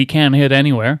that he can hit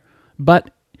anywhere, but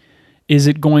Is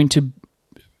it going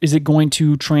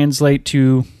to translate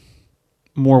to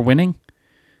more winning?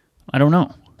 I don't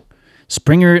know.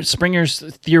 Springer's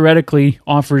theoretically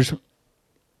offers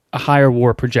a higher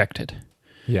WAR projected.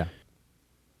 Yeah.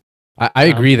 I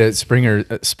agree that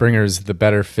Springer's the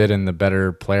better fit and the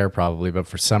better player probably, but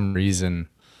for some reason,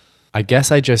 I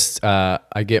guess I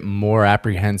get more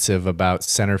apprehensive about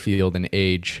center field and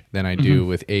age than I do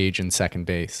with age and second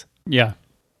base. Yeah,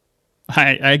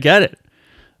 I get it.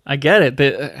 I get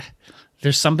it.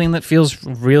 There's something that feels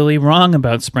really wrong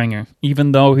about Springer,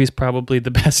 even though he's probably the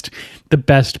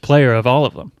best player of all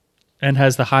of them, and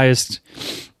has the highest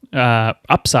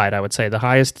upside. I would say the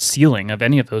highest ceiling of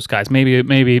any of those guys.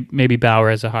 Maybe Bauer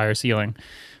has a higher ceiling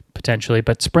potentially,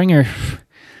 but Springer,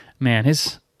 man,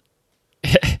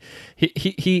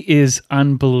 he is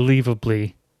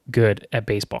unbelievably good at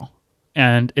baseball.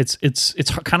 And it's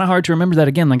kind of hard to remember that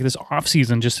again. Like this off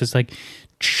season, just is like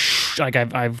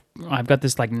I've got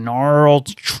this like gnarled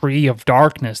tree of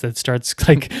darkness that starts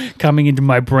like coming into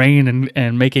my brain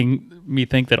and making me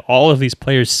think that all of these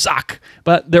players suck,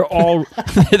 but they're all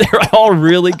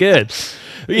really good.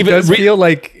 It does feel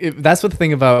like that's what the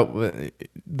thing about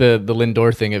the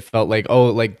Lindor thing. It felt like, oh,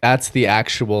 like that's the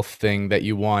actual thing that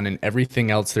you want, and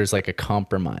everything else there's like a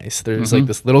compromise. There's like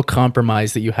this little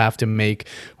compromise that you have to make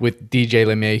with DJ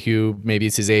LeMahieu. Maybe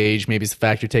it's his age, maybe it's the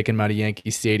fact you're taking him out of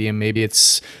Yankee Stadium, maybe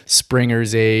it's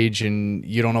Springer's age, and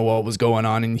you don't know what was going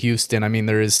on in Houston. I mean,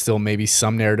 there is still maybe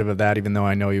some narrative of that, even though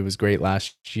I know he was great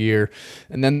last year.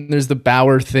 And then there's the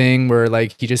Bauer thing where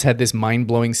like he just had this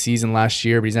mind-blowing season last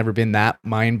year, but he's never been that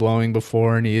mind-blowing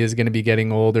before, and he is going to be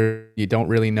getting older. You don't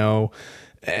really know.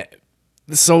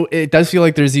 So it does feel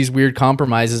like there's these weird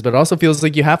compromises, but it also feels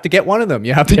like you have to get one of them.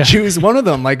 You have to choose one of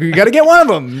them. Like, you got to get one of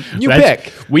them.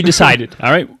 Pick. We decided,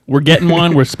 all right, we're getting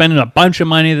one. We're spending a bunch of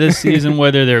money this season,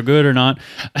 whether they're good or not.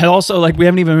 And also, like, we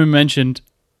haven't even mentioned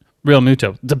Real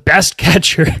Muto, the best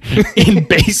catcher in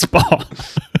baseball.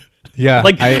 Yeah.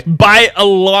 By a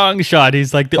long shot.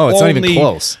 He's like the it's not only even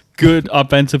close. Good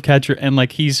offensive catcher. And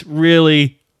like, he's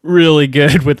really, really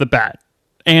good with the bat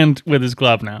and with his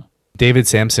glove now. David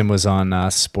Sampson was on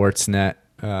Sportsnet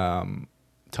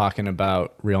talking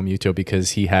about Real Muto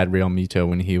because he had Real Muto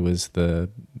when he was the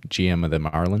GM of the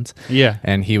Marlins. Yeah.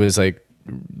 And he was like,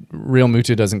 Real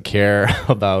Muto doesn't care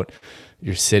about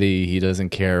your city. He doesn't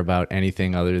care about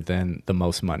anything other than the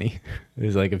most money.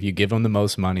 He's like, if you give him the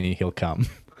most money, he'll come.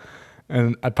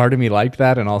 And a part of me liked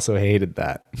that and also hated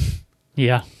that.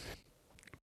 Yeah.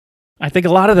 I think a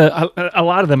lot of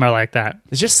them are like that.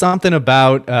 There's just something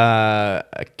about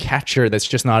a catcher that's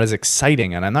just not as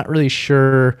exciting, and I'm not really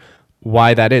sure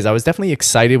why that is. I was definitely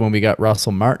excited when we got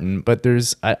Russell Martin, but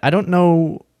I don't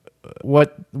know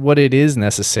what it is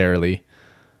necessarily.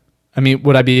 I mean,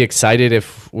 would I be excited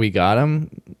if we got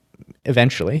him?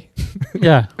 Eventually.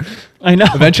 Yeah, I know.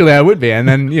 Eventually I would be. And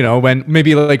then, when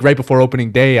maybe like right before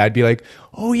opening day, I'd be like,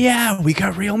 oh yeah, we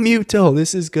got Real Muto.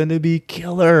 This is going to be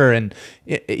killer. And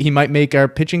he might make our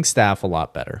pitching staff a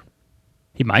lot better.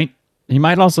 He might. He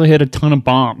might also hit a ton of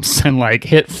bombs and like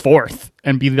hit fourth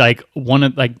and be like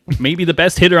maybe the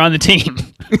best hitter on the team.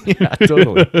 Yeah,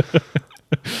 totally.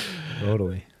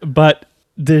 Totally. But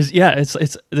there's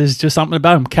just something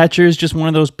about him. Catcher is just one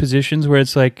of those positions where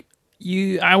it's like,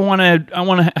 I want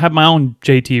to have my own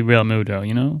JT Real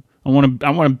Muto, I want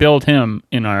to build him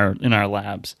in our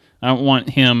labs. I don't want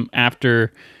him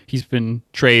after he's been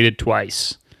traded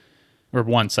twice or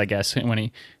once, I guess,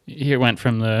 when he went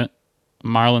from the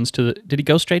Marlins did he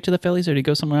go straight to the Phillies or did he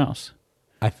go somewhere else?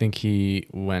 I think he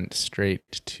went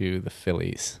straight to the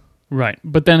Phillies. Right.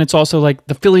 But then it's also like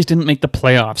the Phillies didn't make the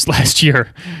playoffs last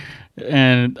year.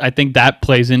 And I think that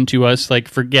plays into us like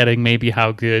forgetting maybe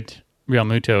how good Real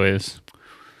Muto is.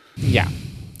 Yeah.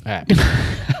 I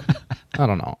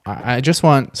don't know. I just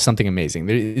want something amazing.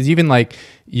 There's even like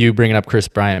you bringing up Chris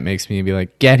Bryant makes me be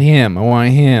like, get him. I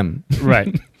want him.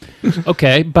 Right.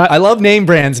 Okay, but I love name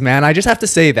brands, man. I just have to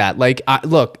say that. Like,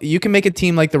 look, you can make a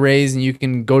team like the Rays and you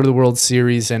can go to the World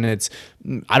Series and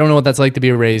I don't know what that's like to be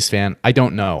a Rays fan. I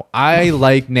don't know. I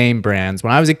like name brands.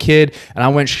 When I was a kid and I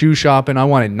went shoe shopping, I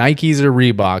wanted Nikes or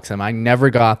Reeboks and I never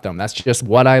got them. That's just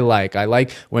what I like. I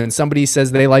like when somebody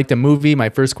says they liked a movie, my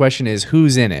first question is,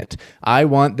 who's in it? I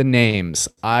want the names.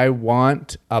 I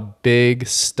want a big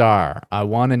star. I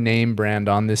want a name brand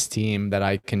on this team that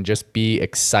I can just be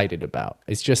excited about.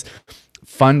 It's just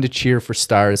fun to cheer for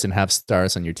stars and have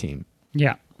stars on your team.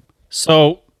 Yeah.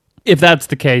 So if that's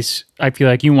the case, I feel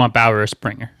like you want Bauer or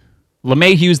Springer.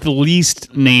 LeMahieu's the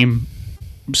least name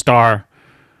star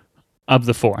of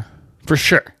the four, for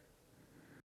sure.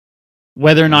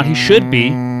 Whether or not he should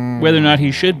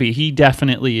be, he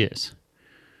definitely is.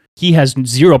 he has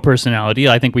zero personality.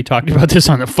 I think we talked about this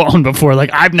on the phone before.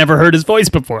 Like, I've never heard his voice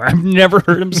before. I've never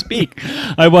heard him speak.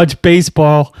 I watch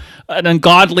baseball an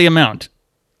ungodly amount.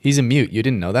 He's a mute. You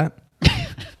didn't know that?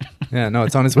 Yeah, no,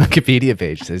 it's on his Wikipedia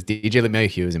page. It says DJ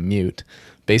LeMahieu is a mute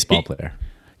baseball player.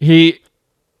 He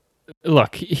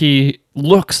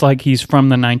looks like he's from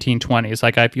the 1920s.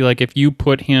 Like, I feel like if you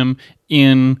put him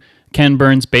in Ken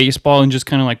Burns baseball and just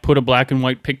kind of like put a black and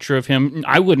white picture of him,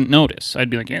 I wouldn't notice. I'd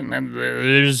be like, yeah,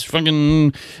 there's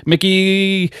fucking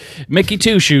Mickey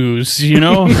Two Shoes, you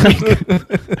know?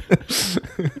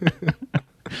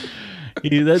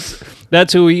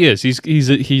 That's who he is.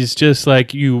 He's just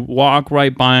like, you walk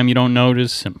right by him, you don't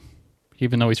notice him,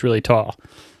 even though he's really tall.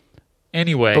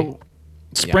 Anyway,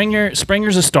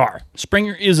 Springer's a star.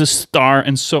 Springer is a star,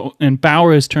 and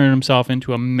Bauer has turned himself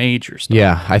into a major star.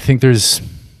 Yeah, I think there's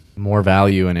more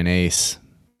value in an ace.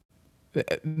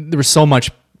 There was so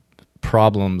much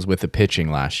problems with the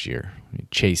pitching last year.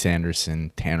 Chase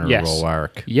Anderson, Tanner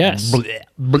Roark. Yes. Bleh,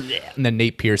 bleh. And then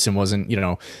Nate Pearson wasn't,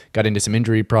 got into some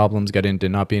injury problems, got into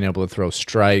not being able to throw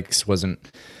strikes,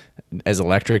 wasn't as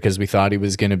electric as we thought he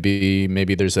was going to be.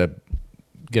 Maybe there's going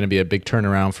to be a big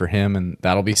turnaround for him, and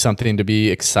that'll be something to be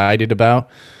excited about.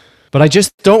 But I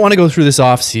just don't want to go through this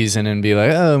offseason and be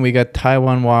like, oh, we got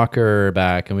Taijuan Walker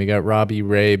back, and we got Robbie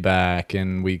Ray back,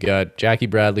 and we got Jackie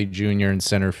Bradley Jr. in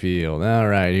center field. All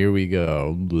right, here we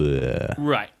go. Bleh.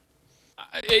 Right.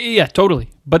 Yeah, totally.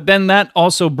 But then that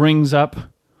also brings up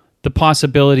the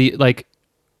possibility, like,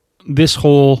 this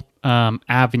whole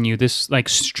avenue, this like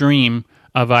stream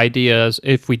of ideas,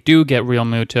 if we do get Real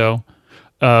Muto,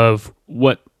 of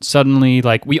what suddenly,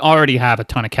 like, we already have a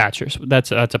ton of catchers.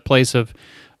 That's a place of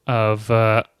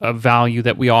value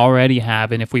that we already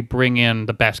have, and if we bring in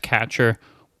the best catcher,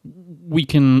 we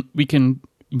can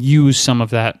use some of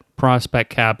that prospect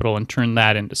capital and turn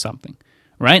that into something,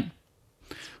 right?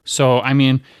 So, I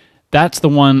mean, that's the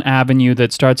one avenue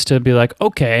that starts to be like,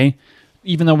 okay,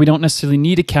 even though we don't necessarily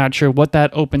need a catcher, what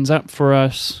that opens up for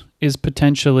us is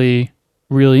potentially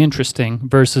really interesting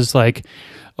versus like,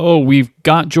 oh, we've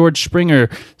got George Springer.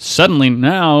 Suddenly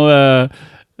now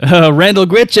Randall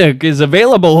Grichuk is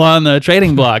available on the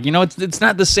trading block. It's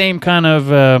not the same kind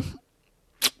of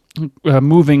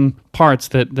moving parts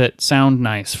that sound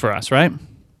nice for us, right?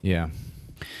 Yeah.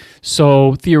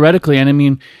 So theoretically, and I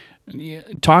mean,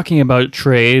 talking about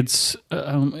trades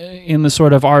in the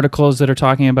sort of articles that are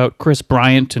talking about Chris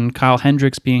Bryant and Kyle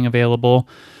Hendricks being available,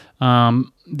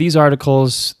 these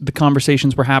articles, the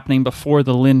conversations were happening before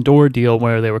the Lindor deal,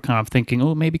 where they were kind of thinking,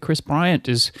 oh, maybe Chris Bryant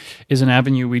is an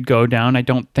avenue we'd go down. I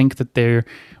don't think that they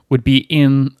would be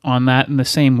in on that in the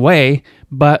same way,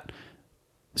 but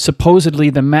supposedly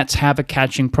the Mets have a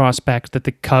catching prospect that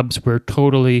the Cubs were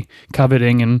totally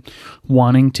coveting and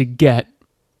wanting to get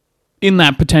in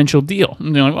that potential deal.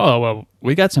 And they're like, oh, well,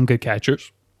 we got some good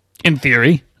catchers, in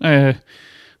theory. I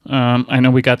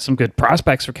know we got some good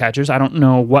prospects for catchers. I don't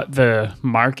know what the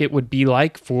market would be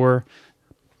like for,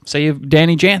 say,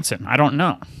 Danny Jansen. I don't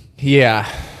know. Yeah.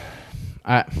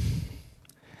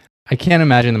 I can't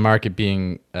imagine the market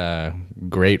being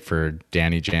great for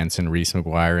Danny Jansen, Reese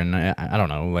McGuire, and I don't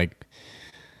know. Like,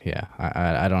 yeah,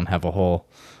 I don't have a whole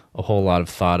lot of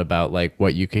thought about like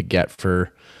what you could get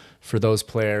for those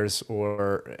players,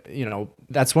 or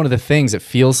that's one of the things. It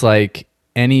feels like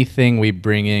anything we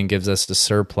bring in gives us a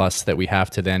surplus that we have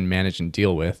to then manage and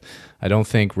deal with. I don't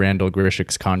think Randall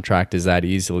Grichuk's contract is that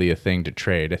easily a thing to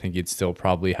trade. I think you'd still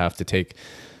probably have to take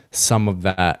some of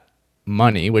that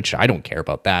money, which I don't care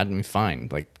about that. I mean, fine,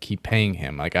 like keep paying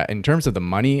him. Like in terms of the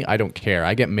money, I don't care.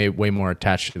 I get way more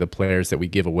attached to the players that we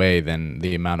give away than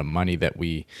the amount of money that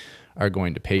we are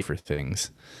going to pay for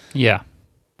things. Yeah,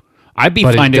 I'd be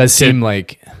but fine. It does seem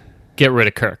like get rid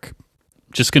of Kirk.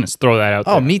 Just gonna throw that out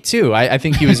there. Oh, me too. I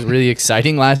think he was really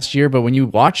exciting last year, but when you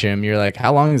watch him, you're like,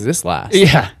 how long does this last?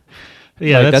 Yeah,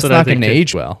 like, that's not going to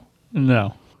age well.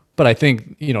 No. But I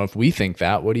think, if we think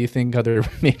that, what do you think other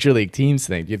major league teams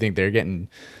think? Do you think they're getting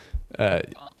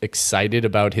excited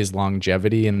about his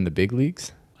longevity in the big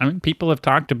leagues? I mean, people have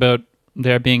talked about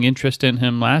there being interest in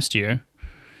him last year.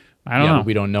 I don't know. But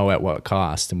we don't know at what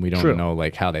cost, and we don't know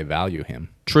like how they value him.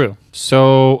 True.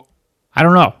 So I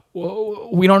don't know.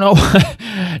 We don't know.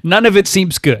 None of it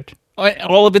seems good.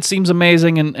 All of it seems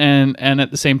amazing, and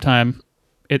at the same time,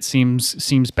 it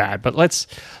seems bad. But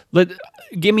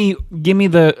give me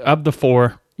the of the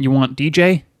four. You want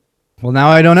DJ? Well, now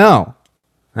I don't know.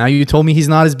 Now you told me he's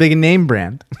not as big a name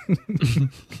brand.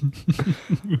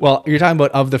 Well, you're talking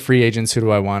about of the free agents. Who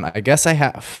do I want? I guess I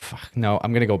have. No,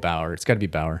 I'm gonna go Bauer. It's got to be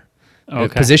Bauer.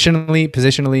 Okay.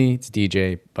 Positionally, it's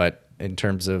DJ. But in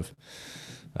terms of,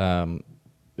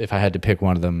 if I had to pick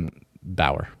one of them,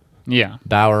 Bauer. Yeah.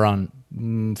 Bauer on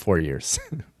 4 years.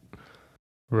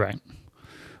 Right.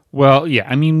 Well, yeah.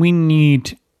 I mean, we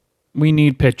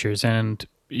need pitchers, and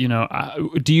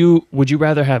would you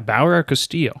rather have Bauer or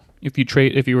Castillo if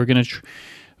you were gonna?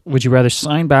 Would you rather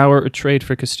sign Bauer or trade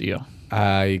for Castillo?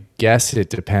 I guess it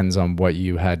depends on what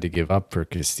you had to give up for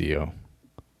Castillo,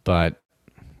 but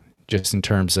just in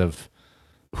terms of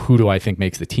who do I think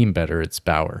makes the team better, it's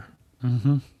Bauer.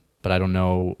 Mm-hmm. But I don't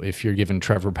know if you're giving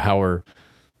Trevor Bauer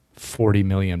 $40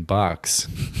 million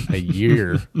a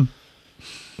year,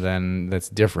 then that's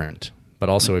different. But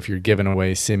also, if you're giving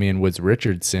away Simeon Woods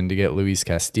Richardson to get Luis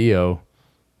Castillo,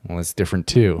 well, it's different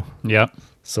too. Yep.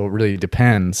 So it really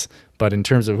depends. But in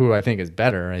terms of who I think is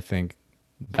better, I think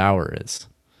Bauer is.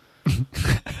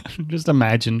 Just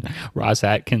imagine Ross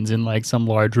Atkins in like some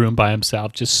large room by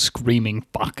himself, just screaming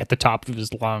 "fuck" at the top of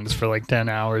his lungs for like 10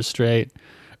 hours straight.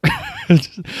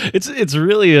 It's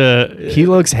really He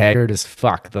looks haggard as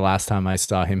fuck. The last time I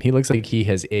saw him, he looks like he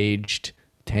has aged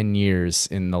 10 years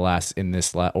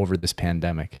over this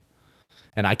pandemic.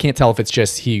 And I can't tell if it's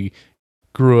just he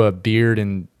grew a beard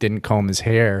and didn't comb his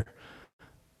hair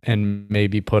and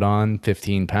maybe put on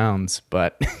 15 pounds,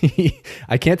 but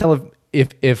I can't tell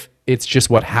if it's just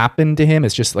what happened to him,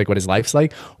 it's just like what his life's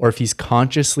like, or if he's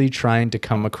consciously trying to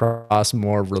come across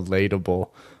more relatable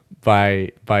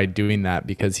by doing that,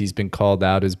 because he's been called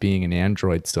out as being an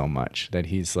android so much that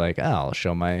he's like, oh, I'll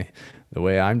show the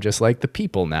way I'm just like the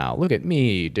people now. Look at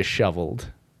me, disheveled.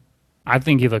 I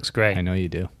think he looks great. I know you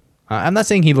do. I'm not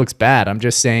saying he looks bad. I'm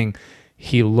just saying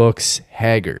he looks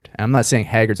haggard. I'm not saying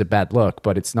haggard's a bad look,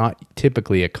 but it's not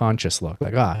typically a conscious look.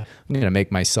 Like, I'm going to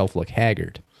make myself look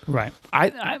haggard. Right.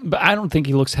 But I don't think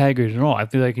he looks haggard at all. I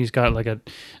feel like he's got like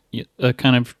a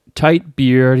kind of tight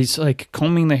beard. He's like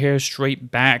combing the hair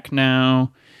straight back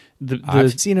now.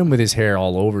 I've seen him with his hair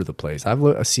all over the place.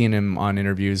 I've seen him on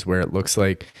interviews where it looks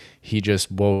like he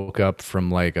just woke up from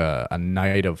like a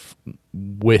night of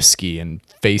whiskey and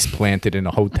face planted in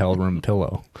a hotel room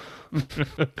pillow.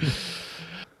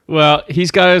 Well,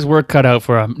 he's got his work cut out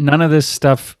for him. None of this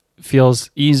stuff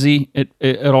feels easy.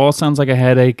 It all sounds like a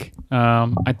headache.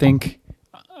 I think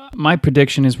my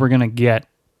prediction is we're going to get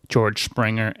George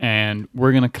Springer, and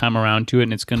we're going to come around to it,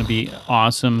 and it's going to be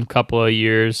awesome couple of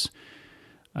years.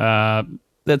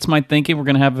 That's my thinking. We're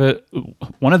going to have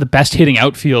one of the best hitting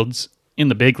outfields in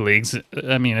the big leagues.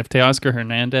 I mean, if Teoscar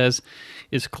Hernandez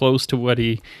is close to what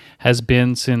he has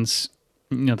been since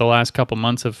the last couple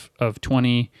months of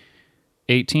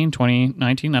 2018,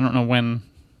 2019, I don't know when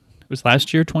it was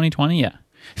last year, 2020, yeah.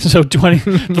 So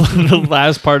the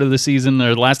last part of the season,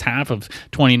 or the last half of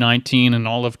 2019 and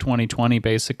all of 2020,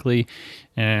 basically,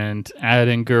 and add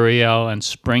in Gurriel and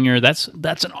Springer. That's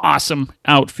an awesome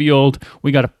outfield.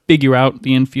 We got to figure out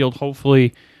the infield.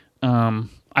 Hopefully, I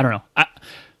don't know.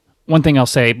 One thing I'll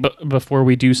say, before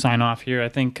we do sign off here, I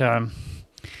think I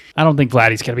don't think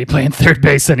Vladdy's going to be playing third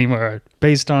base anymore,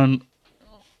 based on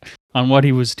what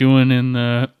he was doing in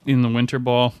the winter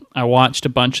ball. I watched a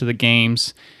bunch of the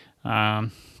games. I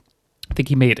think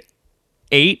he made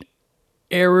 8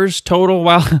 errors total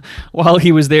while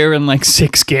he was there in like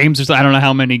 6 games. I don't know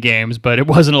how many games, but it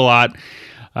wasn't a lot.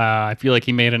 I feel like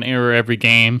he made an error every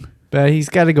game. But he's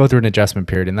got to go through an adjustment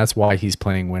period, and that's why he's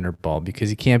playing winter ball, because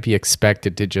he can't be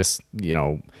expected to just,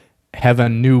 have a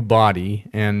new body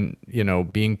and,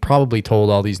 being probably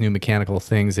told all these new mechanical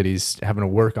things that he's having to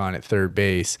work on at third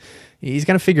base. He's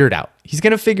going to figure it out.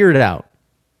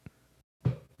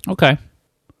 Okay.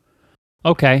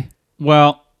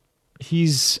 Well,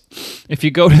 if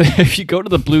you go to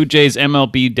the Blue Jays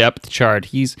MLB depth chart,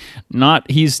 he's not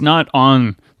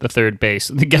on the third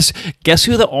base. Guess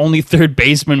who the only third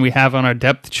baseman we have on our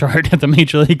depth chart at the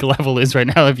major league level is right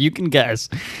now, if you can guess.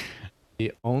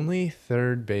 The only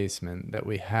third baseman that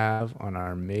we have on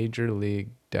our major league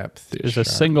depth There's chart. a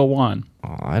single one.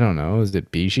 Oh, I don't know. Is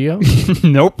it Biggio?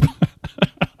 Nope.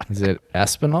 Is it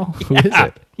Espinal? Who is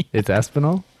it? It's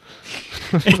Espinal?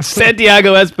 It's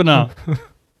Santiago Espinal.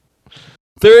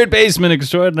 Third baseman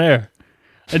extraordinaire.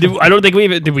 I don't think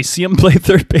did we see him play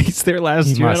third base there last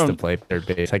year? He must have played third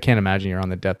base. I can't imagine you're on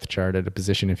the depth chart at a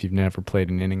position if you've never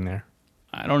played an inning there.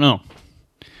 I don't know,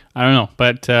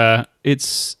 but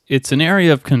it's an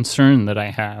area of concern that I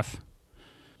have.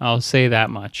 I'll say that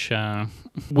much.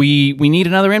 We need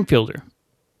another infielder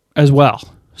as well.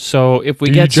 So if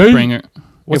we get Springer,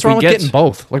 what's wrong with getting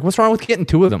both? Like, what's wrong with getting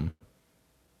 2 of them?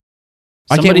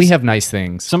 Why can't we have nice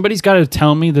things? Somebody's got to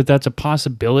tell me that that's a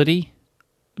possibility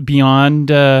beyond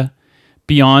Jeff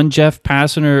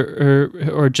Passan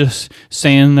or just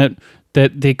saying that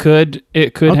it could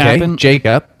happen.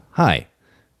 Jacob, hi.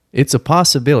 It's a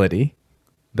possibility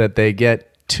that they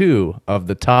get 2 of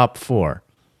the top 4.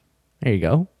 There you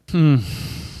go.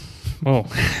 Oh.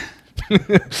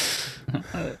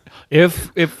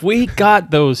 If we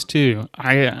got those two,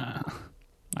 I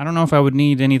don't know if I would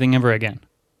need anything ever again.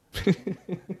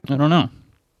 I don't know.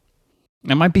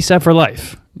 It might be set for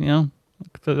life, you know,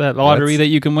 for that lottery that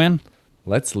you can win.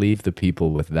 Let's leave the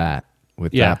people with that,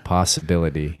 that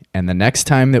possibility. And the next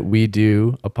time that we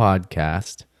do a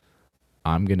podcast,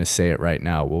 I'm going to say it right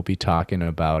now. We'll be talking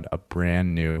about a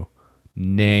brand new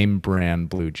name brand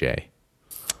Blue Jay.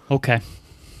 Okay.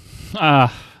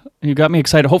 You got me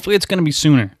excited. Hopefully it's going to be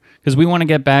sooner because we want to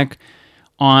get back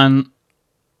on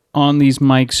these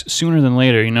mics sooner than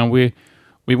later. You know, we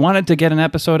wanted to get an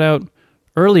episode out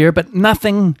earlier, but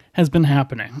nothing has been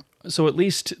happening. So at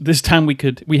least this time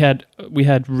we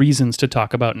had reasons to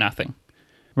talk about nothing,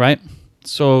 right?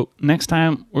 So next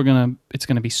time it's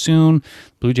gonna be soon.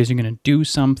 Blue Jays are gonna do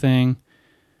something.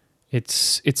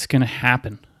 It's gonna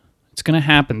happen. It's gonna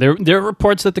happen. There are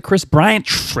reports that the Chris Bryant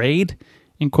trade,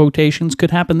 in quotations,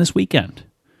 could happen this weekend,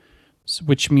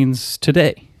 which means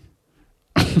today.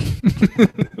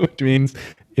 Which means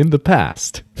in the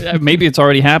past. Maybe it's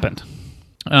already happened.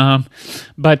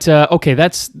 But okay,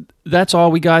 that's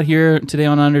all we got here today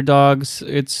on Underdogs.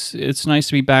 It's nice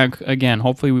to be back again.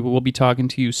 Hopefully we will be talking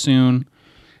to you soon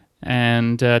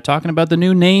and talking about the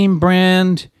new name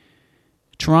brand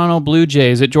Toronto Blue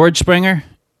Jays. Is it George Springer?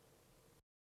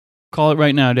 Call it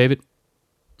right now, David.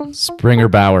 Springer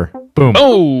Bauer. Boom.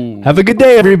 Oh! Have a good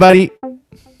day, everybody.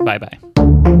 Bye-bye.